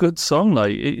it's a good song.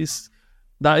 Like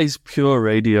that is pure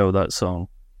radio. That song.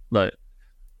 Like,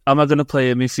 am I going to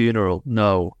play at my funeral?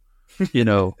 No, you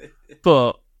know.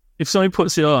 But if somebody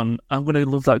puts it on, I'm going to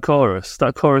love that chorus.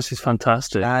 That chorus is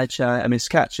fantastic. I mean, it's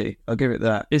catchy. I'll give it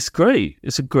that. It's great.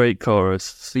 It's a great chorus.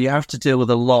 So you have to deal with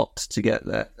a lot to get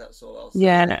there. That's all I'll say.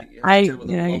 Yeah, I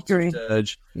agree.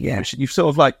 Yeah, you've sort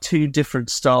of like two different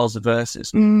styles of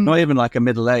verses. Not even like a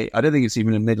middle eight. I don't think it's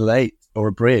even a middle eight or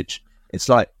a bridge. It's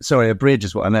like, sorry, a bridge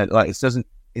is what I meant. Like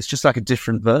it's just like a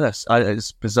different verse.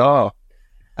 It's bizarre.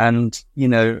 And, you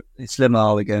know, it's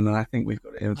Limal again, and I think we've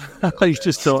got it in. You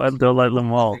just don't like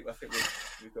Limal. I think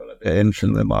we've got a bit in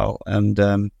from Limal.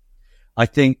 And I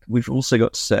think we've also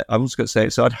got to say, I've also got to say,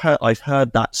 so I'd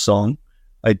heard that song.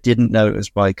 I didn't know it was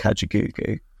by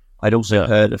Kajagoogoo. I'd also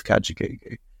heard of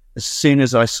Kajagoogoo. As soon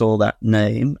as I saw that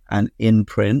name and in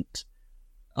print,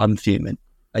 I'm fuming.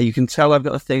 You can tell I've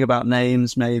got a thing about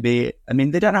names, maybe. I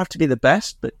mean, they don't have to be the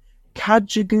best, but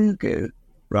Kajagoogoo,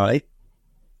 right?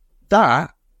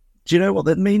 That, do you know what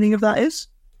the meaning of that is?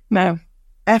 No.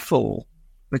 Ethel.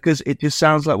 Because it just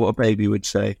sounds like what a baby would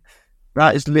say.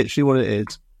 That is literally what it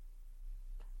is.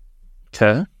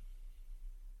 Okay.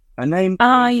 A name.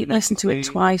 I listened to it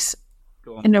twice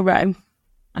in a row.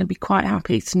 I'd be quite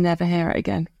happy to never hear it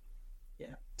again.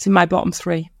 Yeah. It's in my bottom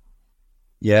 3.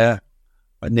 Yeah.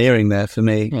 Nearing there for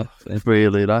me. Oh,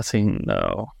 really, I think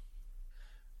no.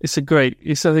 I think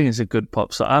it's a good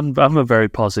pop song. I'm a very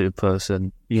positive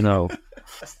person, you know.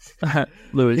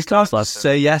 Louis, You can't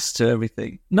say yes to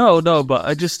everything. No, but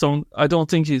I don't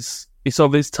think it's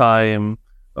of its time.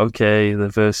 okay, the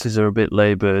verses are a bit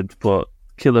laboured, but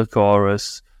killer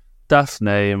chorus, daft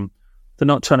name. They're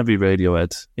not trying to be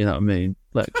Radiohead, you know what I mean?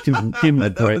 Like, give them a No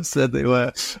one break. said they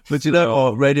were. But you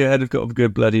know what? Radiohead have got a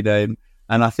good bloody name.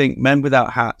 And I think Men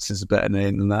Without Hats is a better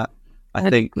name than that. I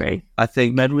think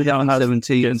Men Without Hats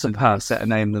 17 gets a is pass, a better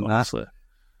name than honestly. that.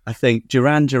 I think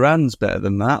Duran Duran's better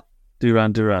than that.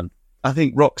 Duran. I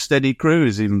think Rocksteady Crew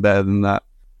is even better than that.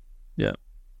 Yeah.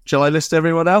 Shall I list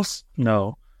everyone else?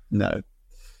 No. No.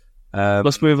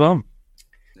 Let's move on.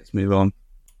 Let's move on.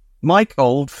 Mike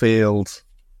Oldfield.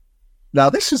 Now,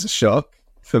 this is a shock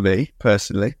for me,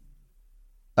 personally.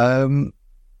 Did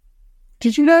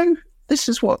you know this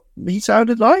is what he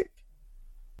sounded like?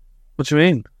 What do you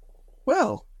mean?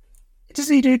 Well, does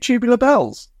he do Tubular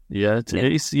Bells? Yeah,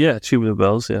 Tubular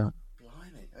Bells, yeah.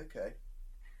 Blimey, okay.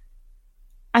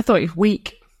 I thought it was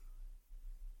weak.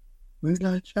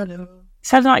 Moonlight Shadow.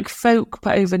 Sounded like folk,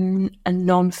 but over a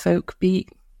non-folk beat.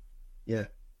 Yeah.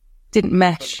 Didn't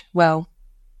mesh well.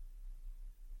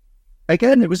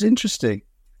 Again, it was interesting.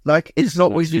 Like, it's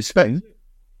not what you expect.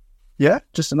 Yeah,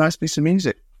 just a nice piece of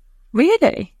music.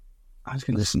 Really? I was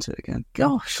going to listen to it again.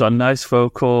 Gosh. Got a nice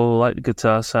vocal, like the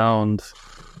guitar sound.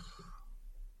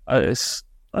 I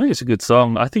think it's a good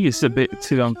song. I think it's a bit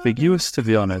too ambiguous, to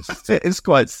be honest. It's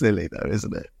quite silly, though,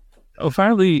 isn't it?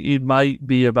 Apparently, it might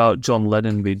be about John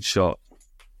Lennon being shot.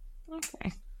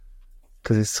 Okay.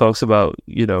 Because it talks about,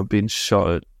 being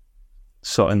shot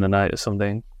in the night or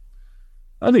something.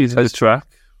 I think it's a good track.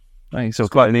 I think It's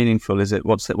quite meaningful, is it?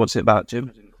 What's it about,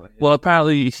 Jim? Well,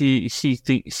 apparently he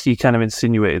kind of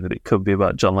insinuated that it could be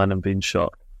about John Lennon being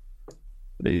shot.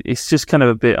 It's just kind of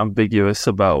a bit ambiguous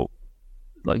about,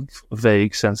 like, a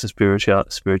vague sense of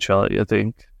spirituality, I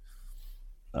think.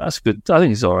 That's good. I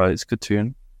think it's all right. It's a good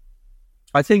tune.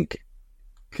 I think,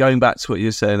 going back to what you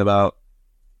were saying about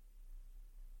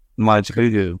Magic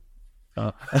Voodoo.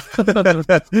 No,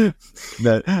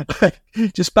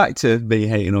 just back to me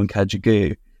hating on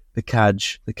Kajagoogoo, the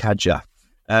Kaja.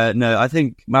 No, I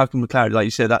think Malcolm McLaren, like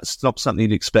you said, that's not something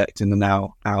you'd expect in the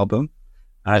Now album.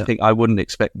 And I think I wouldn't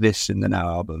expect this in the Now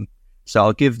album. So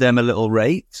I'll give them a little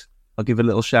rate. I'll give a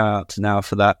little shout out to Now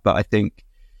for that. But I think,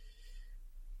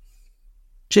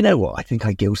 do you know what? I think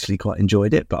I guiltily quite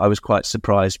enjoyed it, but I was quite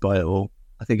surprised by it all.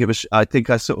 Because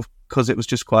it was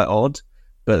just quite odd.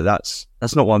 But that's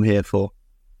not what I'm here for.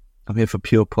 I'm here for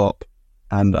pure pop,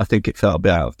 and I think it felt a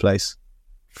bit out of place.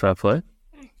 Fair play.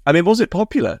 I mean, was it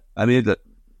popular? I mean,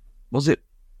 was it?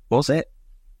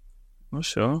 Not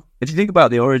sure. If you think about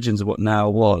the origins of what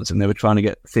Now was, and they were trying to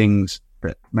get things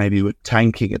that maybe were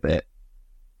tanking a bit,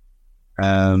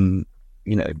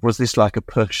 was this like a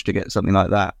push to get something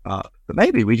like that up? But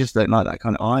maybe we just don't like that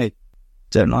kind of. I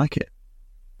don't like it.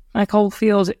 Mike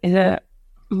Oldfield is a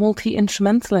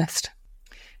multi-instrumentalist.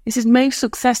 This is his most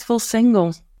successful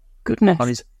single. Goodness. On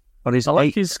his I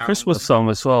like his Christmas song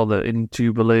as well, the In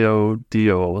Jubileo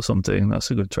Dio or something. That's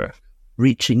a good track.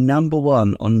 Reaching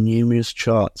 #1 on numerous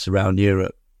charts around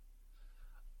Europe.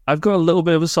 I've got a little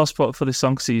bit of a soft spot for this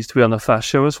song because it used to be on the Fast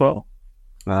Show as well.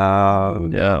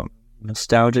 Yeah.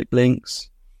 Nostalgic links.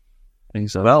 I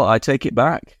think so. Well, I take it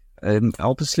back.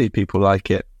 Obviously, people like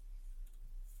it.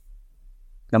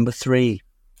 Number 3.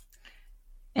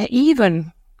 It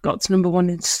even got to #1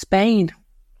 in Spain.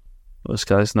 Those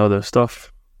guys know their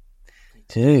stuff.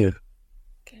 They do.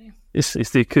 Okay. It's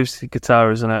the acoustic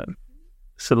guitar, isn't it?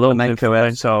 It's a little bit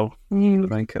Flamenco-esque.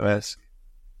 Flamenco-esque.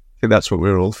 I think that's what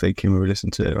we were all thinking when we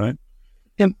listened to it, right?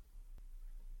 Can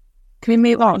we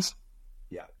move on?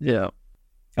 Yeah.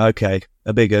 Okay,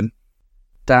 a big one.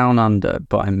 Down Under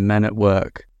by Men at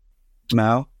Work.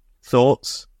 Mal,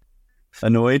 thoughts?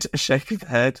 Annoyed? A shake of the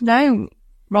head? No.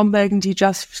 Ron Burgundy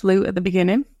just flew at the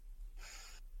beginning.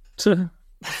 I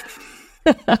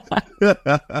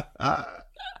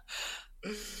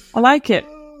like it.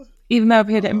 Even though I've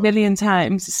heard it a million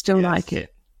times, I still like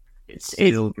it. It's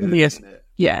still good, yes. isn't it?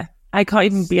 Yeah. I can't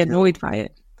even be annoyed by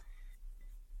it.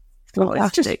 It's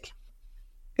fantastic.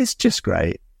 It's just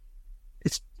great.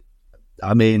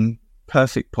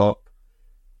 Perfect pop.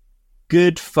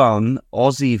 Good fun,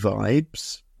 Aussie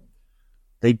vibes.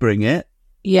 They bring it.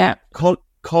 Yeah.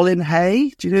 Colin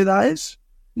Hay, do you know who that is?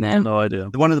 No idea.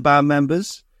 One of the band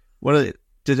members.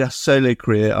 Did a solo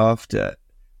career after,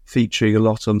 featuring a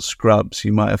lot on Scrubs.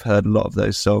 You might have heard a lot of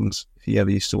those songs if you ever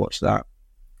used to watch that.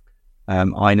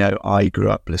 I know I grew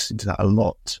up listening to that a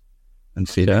lot and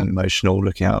feeling emotional,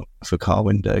 looking out for car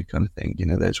window kind of thing.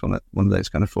 There's one of those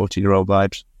kind of 40-year-old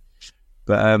vibes.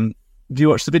 But have you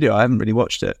watched the video? I haven't really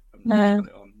watched it. No.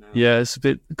 Yeah, it's a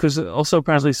bit, because also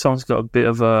apparently the song's got a bit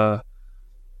of a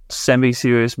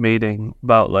semi-serious meaning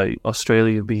about, like,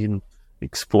 Australia being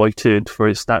exploited for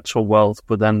its natural wealth,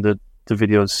 but then the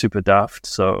video is super daft,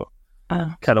 so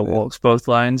kind of walks both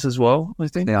lines as well, I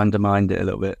think. They undermined it a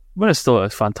little bit. But it's still a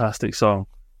fantastic song.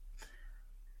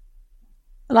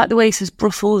 I like the way he says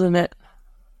Brussels in it.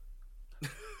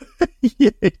 Yeah,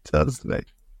 it does, mate.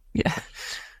 Yeah.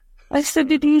 I said,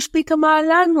 did you speak my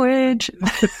language?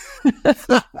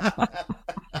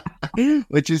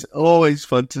 Which is always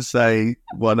fun to say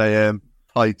 1 a.m.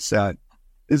 Hyde sound,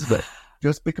 isn't it?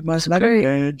 Just speak my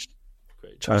language.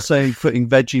 I'll say putting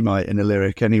Vegemite in a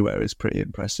lyric anywhere is pretty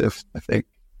impressive, I think.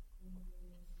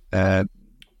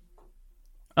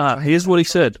 Here's what he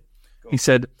said. He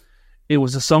said, it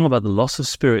was a song about the loss of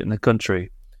spirit in the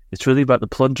country. It's really about the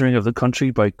plundering of the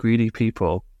country by greedy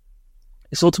people.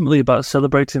 It's ultimately about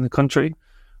celebrating the country,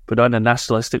 but not in a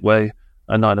nationalistic way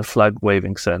and not in a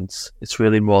flag-waving sense. It's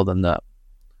really more than that.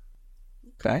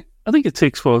 Okay. I think it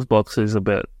ticks both boxes a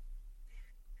bit.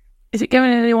 Is it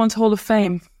going in anyone's Hall of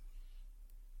Fame?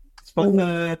 It's my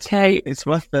third. Okay. It's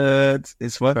my third.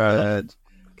 It's my third.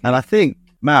 And I think,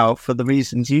 Mal, for the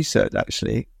reasons you said,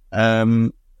 actually,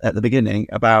 at the beginning,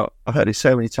 about, I've heard it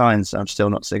so many times, I'm still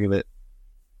not sick of it.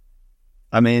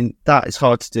 I mean, that is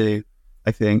hard to do,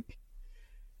 I think.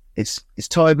 It's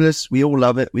timeless. We all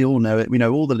love it. We all know it. We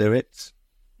know all the lyrics.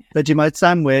 Vegemite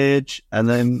sandwich. And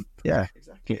then, yeah,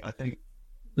 exactly. I think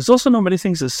there's also not many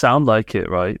things that sound like it,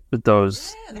 right? With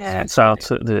those sounds,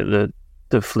 the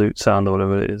flute sound or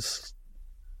whatever it is.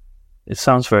 It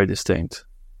sounds very distinct.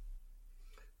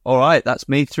 All right, that's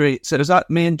me 3. So is that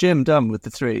me and Jim done with the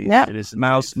 3? Yeah. It is.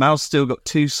 Mal's still got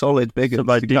 2 solid big So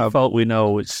by default, we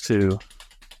know which 2.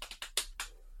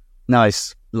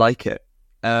 Nice. Like it.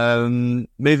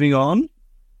 Moving on.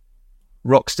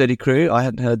 Rocksteady Crew. I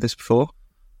hadn't heard this before.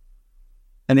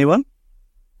 Anyone?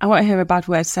 I won't hear a bad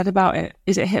word said about it.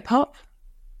 Is it hip hop?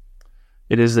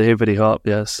 It is the hippity hop,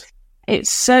 yes. It's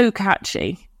so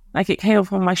catchy. Like, it came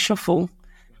up on my shuffle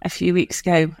a few weeks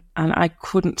ago and I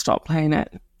couldn't stop playing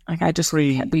it. Like, I just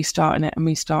kept restarting it.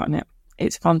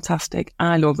 It's fantastic.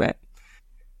 I love it.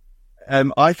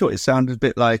 I thought it sounded a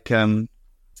bit like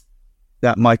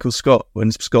that Michael Scott,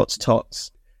 when Scott's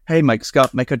Tots. Hey,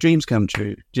 Scott, make our dreams come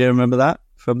true. Do you remember that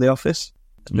from The Office?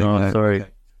 No, sorry.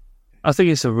 Okay. I think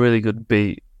it's a really good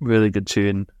beat, really good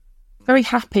tune. Very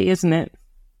happy, isn't it?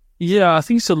 Yeah, I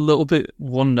think it's a little bit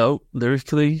one note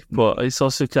lyrically, but it's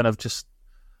also kind of just...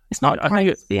 It's not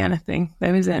crazy anything,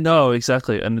 though, is it? No,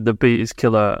 exactly. And the beat is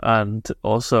killer. And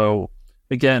also,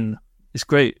 again, it's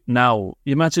great now.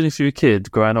 You imagine if you're a kid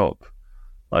growing up,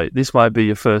 like, this might be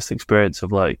your first experience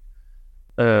of, like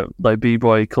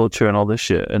b-boy culture and all this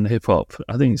shit and hip-hop.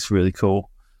 I think it's really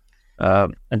cool.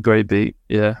 And great beat,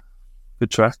 yeah. Good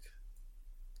track.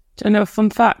 Do you know a fun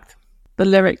fact? The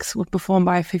lyrics were performed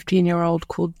by a 15-year-old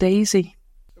called Daisy.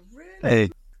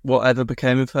 Really? Whatever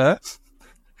became of her?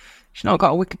 She's not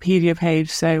got a Wikipedia page,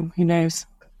 so who knows?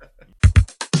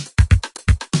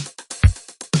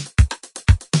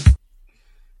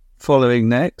 Following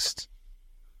next,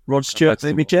 Rod Stewart,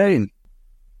 Baby Jane.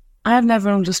 I have never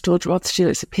understood Rod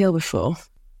Stewart's appeal before.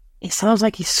 It sounds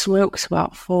like he smokes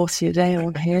about 40 a day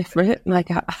on here for it. Like,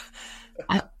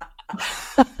 I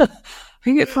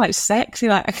think it's quite sexy.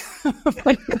 Like,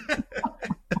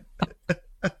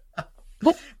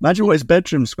 imagine what his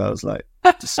bedroom smells like.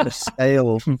 Just a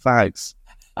stale fags.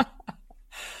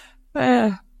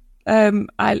 I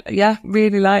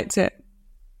really liked it.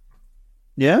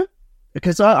 Yeah,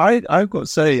 because I've got to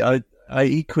say I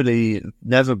equally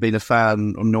never been a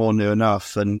fan nor knew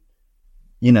enough, and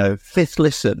fifth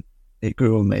listen it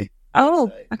grew on me.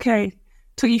 Oh, okay.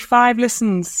 Took you 5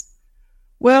 listens.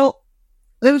 Well,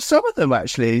 there were some of them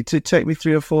actually to take me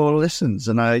 3 or 4 listens,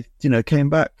 and I came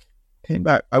back.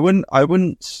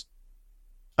 Let's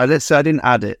say I didn't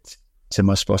add it to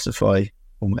my Spotify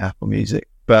or my Apple Music,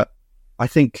 but I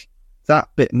think that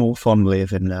bit more fondly of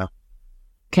him now.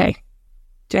 Okay.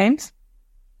 James?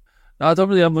 I don't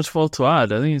really have much more to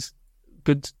add. I think it's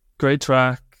good, great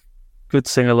track, good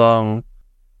sing-along.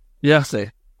 Yeah.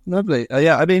 Lovely.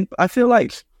 Yeah, I mean, I feel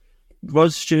like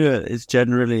Rod Stewart is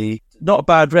generally not a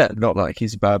bad rep, not like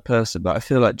he's a bad person, but I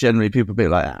feel like generally people be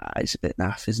like, he's a bit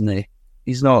naff, isn't he?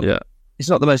 He's not. Yeah. He's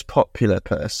not the most popular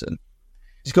person.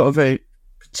 He's got a very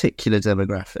particular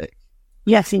demographic.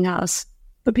 Yes, he has.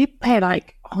 But people pay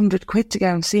like £100 to go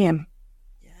and see him.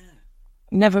 Yeah.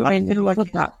 Never really knew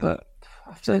that, but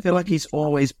I feel like he's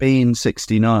always been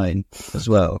 69 as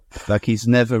well. Like, he's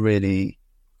never really...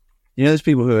 there's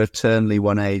people who are eternally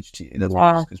one-aged.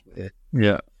 Wow.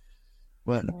 Yeah.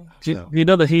 Well, do you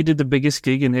know that he did the biggest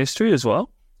gig in history as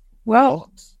well?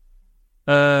 Well...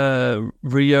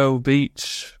 Rio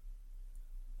Beach.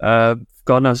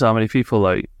 God knows how many people,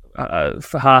 like,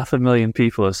 for 500,000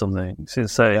 people or something. It's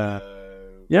insane.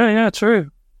 Yeah,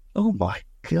 true. Oh my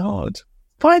God.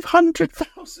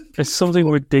 500,000. It's something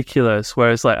ridiculous.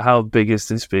 Where it's like, how big is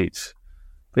this beach?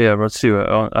 But yeah, Rod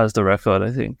Stewart as the record,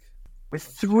 I think. With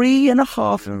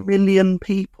 3.5 million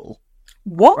people.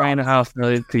 What? 3.5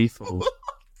 million people.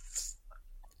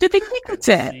 Did they ticket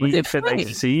it? Was it Can they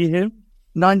free? see him?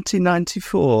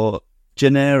 1994,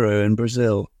 Janeiro in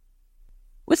Brazil.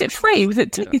 Was it free? Was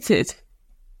it ticketed?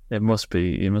 It must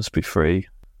be. It must be free.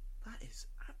 That is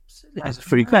absolutely... That's a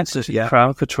free concert, yeah.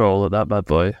 Crowd control at that bad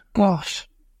boy. Gosh.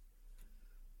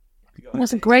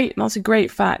 That's a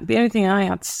great fact. The only thing I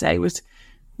had to say was,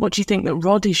 what do you think that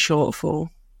Rod is short for?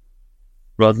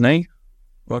 Rodney?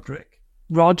 Roderick.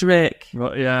 Roderick.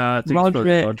 Yeah, I think Roderick.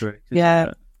 it's Roderick.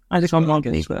 Yeah. I just want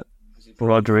Rodney, but...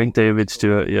 Roderick David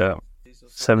Stewart, yeah.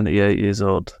 78 years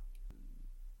old.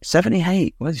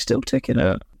 78. Well, he's still ticking.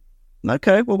 Yeah.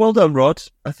 Okay, well done, Rod.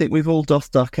 I think we've all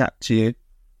doffed our cap to you.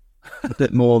 A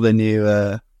bit more than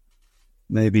you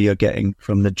maybe you're getting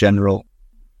from the general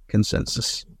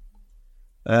consensus.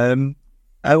 Well,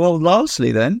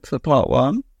 lastly then, for part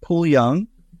one, Paul Young,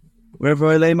 Wherever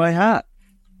I Lay My Hat.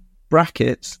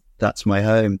 Brackets, that's my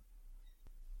home.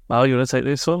 Mal, you want to take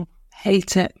this one?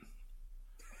 Hate it.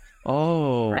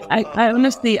 Oh. I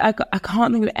honestly, I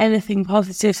can't think of anything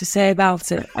positive to say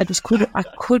about it. I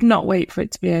could not wait for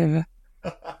it to be over.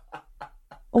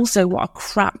 Also, what a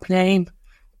crap name.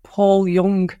 Paul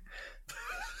Young.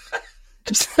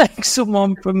 Just like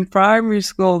someone from primary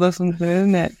school or something,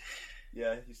 isn't it?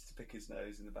 Yeah, he used to pick his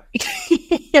nose in the back.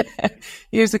 Yeah.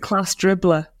 He was a class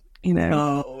dribbler, you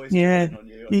know. Always Yeah. on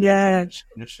you, Yeah. on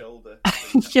your shoulder.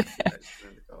 Yeah.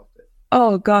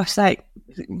 Oh gosh, like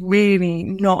really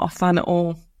not a fan at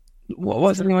all.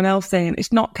 What's anyone else saying?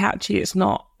 It's not catchy. It's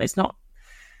not.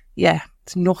 Yeah,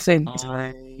 it's nothing.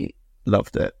 I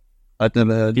loved it. I'd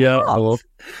never heard Yeah. it before.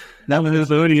 Never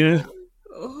heard of it.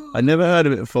 I never heard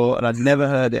of it before, and I'd never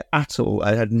heard it at all.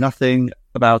 I had nothing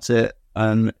about it,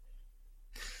 and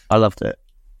I loved it.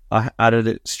 I added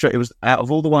it straight. It was out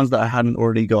of all the ones that I hadn't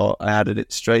already got. I added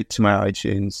it straight to my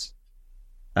iTunes.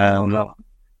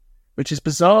 Which is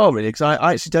bizarre, really, because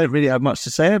I actually don't really have much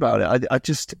to say about it. I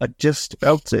just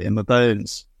felt it in my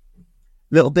bones.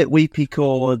 Little bit weepy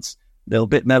chords, little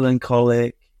bit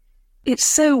melancholic. It's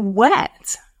so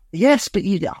wet. Yes,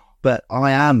 but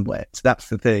I am wet. That's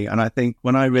the thing. And I think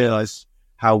when I realise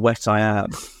how wet I am,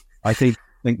 I think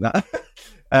that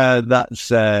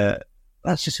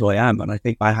that's just who I am, and I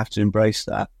think I have to embrace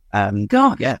that. And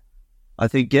God, yeah, I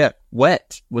think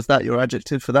wet. Was that your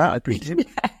adjective for that? I presume.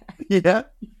 Yeah.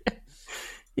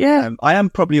 yeah. I am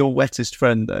probably your wettest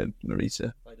friend, though,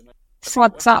 Marita.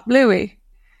 What's up, Louis?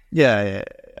 Yeah.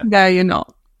 No, you're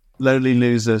not. Lonely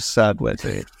loser, sad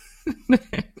wedding.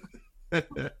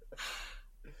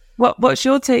 What's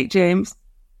your take, James?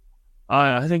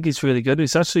 I think it's really good.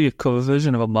 It's actually a cover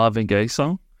version of a Marvin Gaye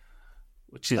song,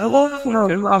 which is Oh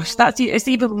gosh, it's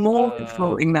even more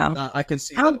insulting now. I can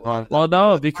see How- that one. well,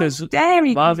 no, because Dare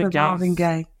he Marvin Marvin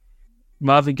Gaye?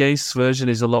 Marvin Gaye's version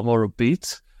is a lot more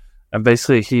upbeat, and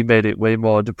basically he made it way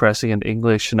more depressing in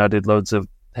English and added loads of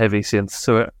heavy synths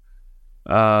to it.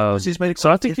 He's made it so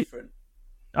quite I think different.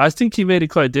 I think he made it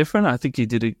quite different. I think he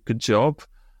did a good job.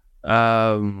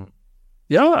 I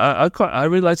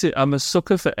really liked it. I'm a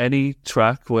sucker for any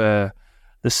track where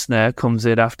the snare comes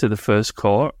in after the first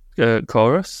chorus. To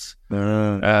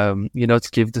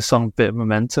give the song a bit of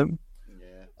momentum.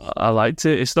 Yeah. I liked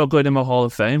it. It's not going in my Hall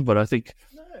of Fame, but I think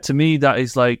to me that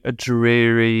is like a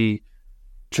dreary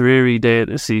day at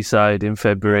the seaside in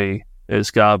February at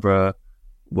Scarborough,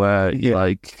 where you're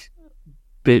like a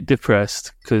bit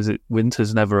depressed because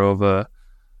winter's never over.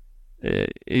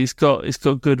 It's got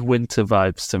good winter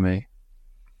vibes to me.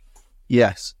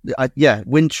 Yes,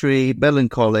 wintry,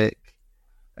 melancholic.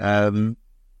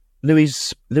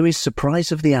 Louis'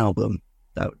 surprise of the album,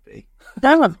 that would be.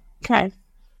 No, okay.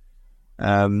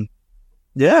 I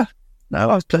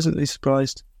was pleasantly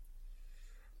surprised.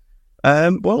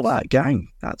 Well, that gang,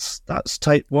 that's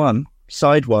tape one,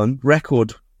 side one,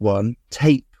 record one,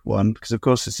 tape one, because of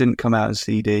course this didn't come out as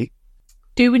CD.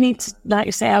 Do we need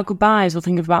to say our goodbyes or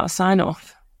think about a sign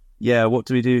off? Yeah, what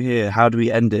do we do here? How do we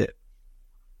end it?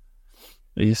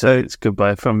 You say it's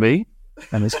goodbye from me,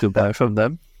 and it's goodbye from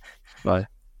them. Bye.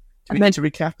 Do we need to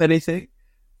recap anything?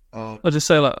 I'll just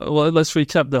say, let's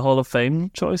recap the Hall of Fame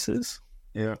choices.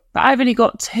 Yeah. But I've only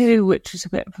got 2, which is a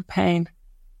bit of a pain.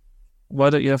 Why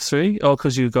don't you have 3? Oh,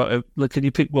 because you got can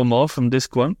you pick one more from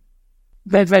disc 1?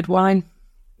 Red wine.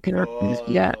 Yeah.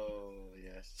 Yes.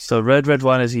 So Red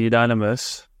Wine is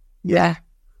unanimous. Yeah.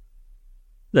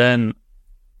 Then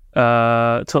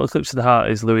Total Eclipse of the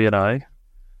Heart is Louis and I.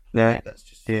 Yeah, that's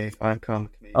just you. I'm Karma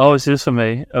Chameleon. Oh, it's just for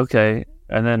me. Okay.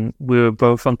 And then we were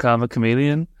both on Karma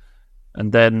Chameleon.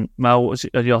 And then, Mal,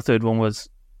 your third one was...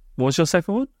 What was your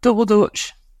second one? Double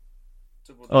Dutch.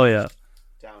 Oh, yeah.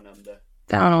 Down Under.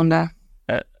 Down Under.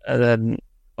 And then...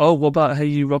 Oh, what about Hey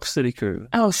You Rocksteady Crew?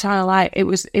 Oh, Shine a Light. It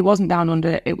wasn't Down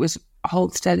Under. It was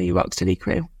Hold Steady, Rocksteady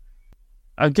Crew.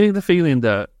 I'm getting the feeling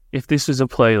that if this was a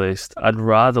playlist, I'd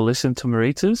rather listen to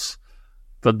Marita's.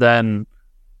 But then,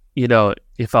 you know,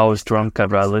 if I was drunk,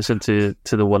 I'd rather listen to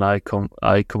the one I come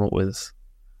up with.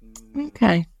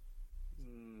 Okay.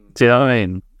 Do you know what I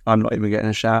mean? I'm not even getting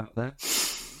a shout there.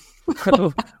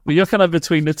 Well, you're kind of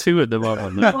between the two at the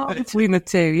moment. Between the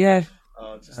two, yeah.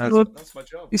 That's my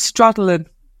job. You're straddling.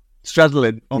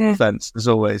 Straddling on the fence, as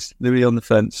always. Louis on the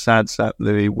fence, sad sap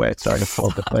Louis, wet on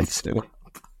the fence, Louis.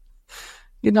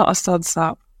 You're not a sad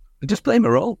sap. Just play my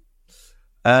role.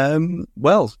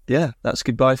 Well, yeah, that's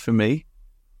goodbye from me.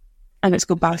 And it's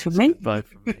goodbye from me. Bye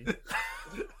for me.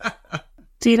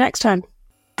 See you next time.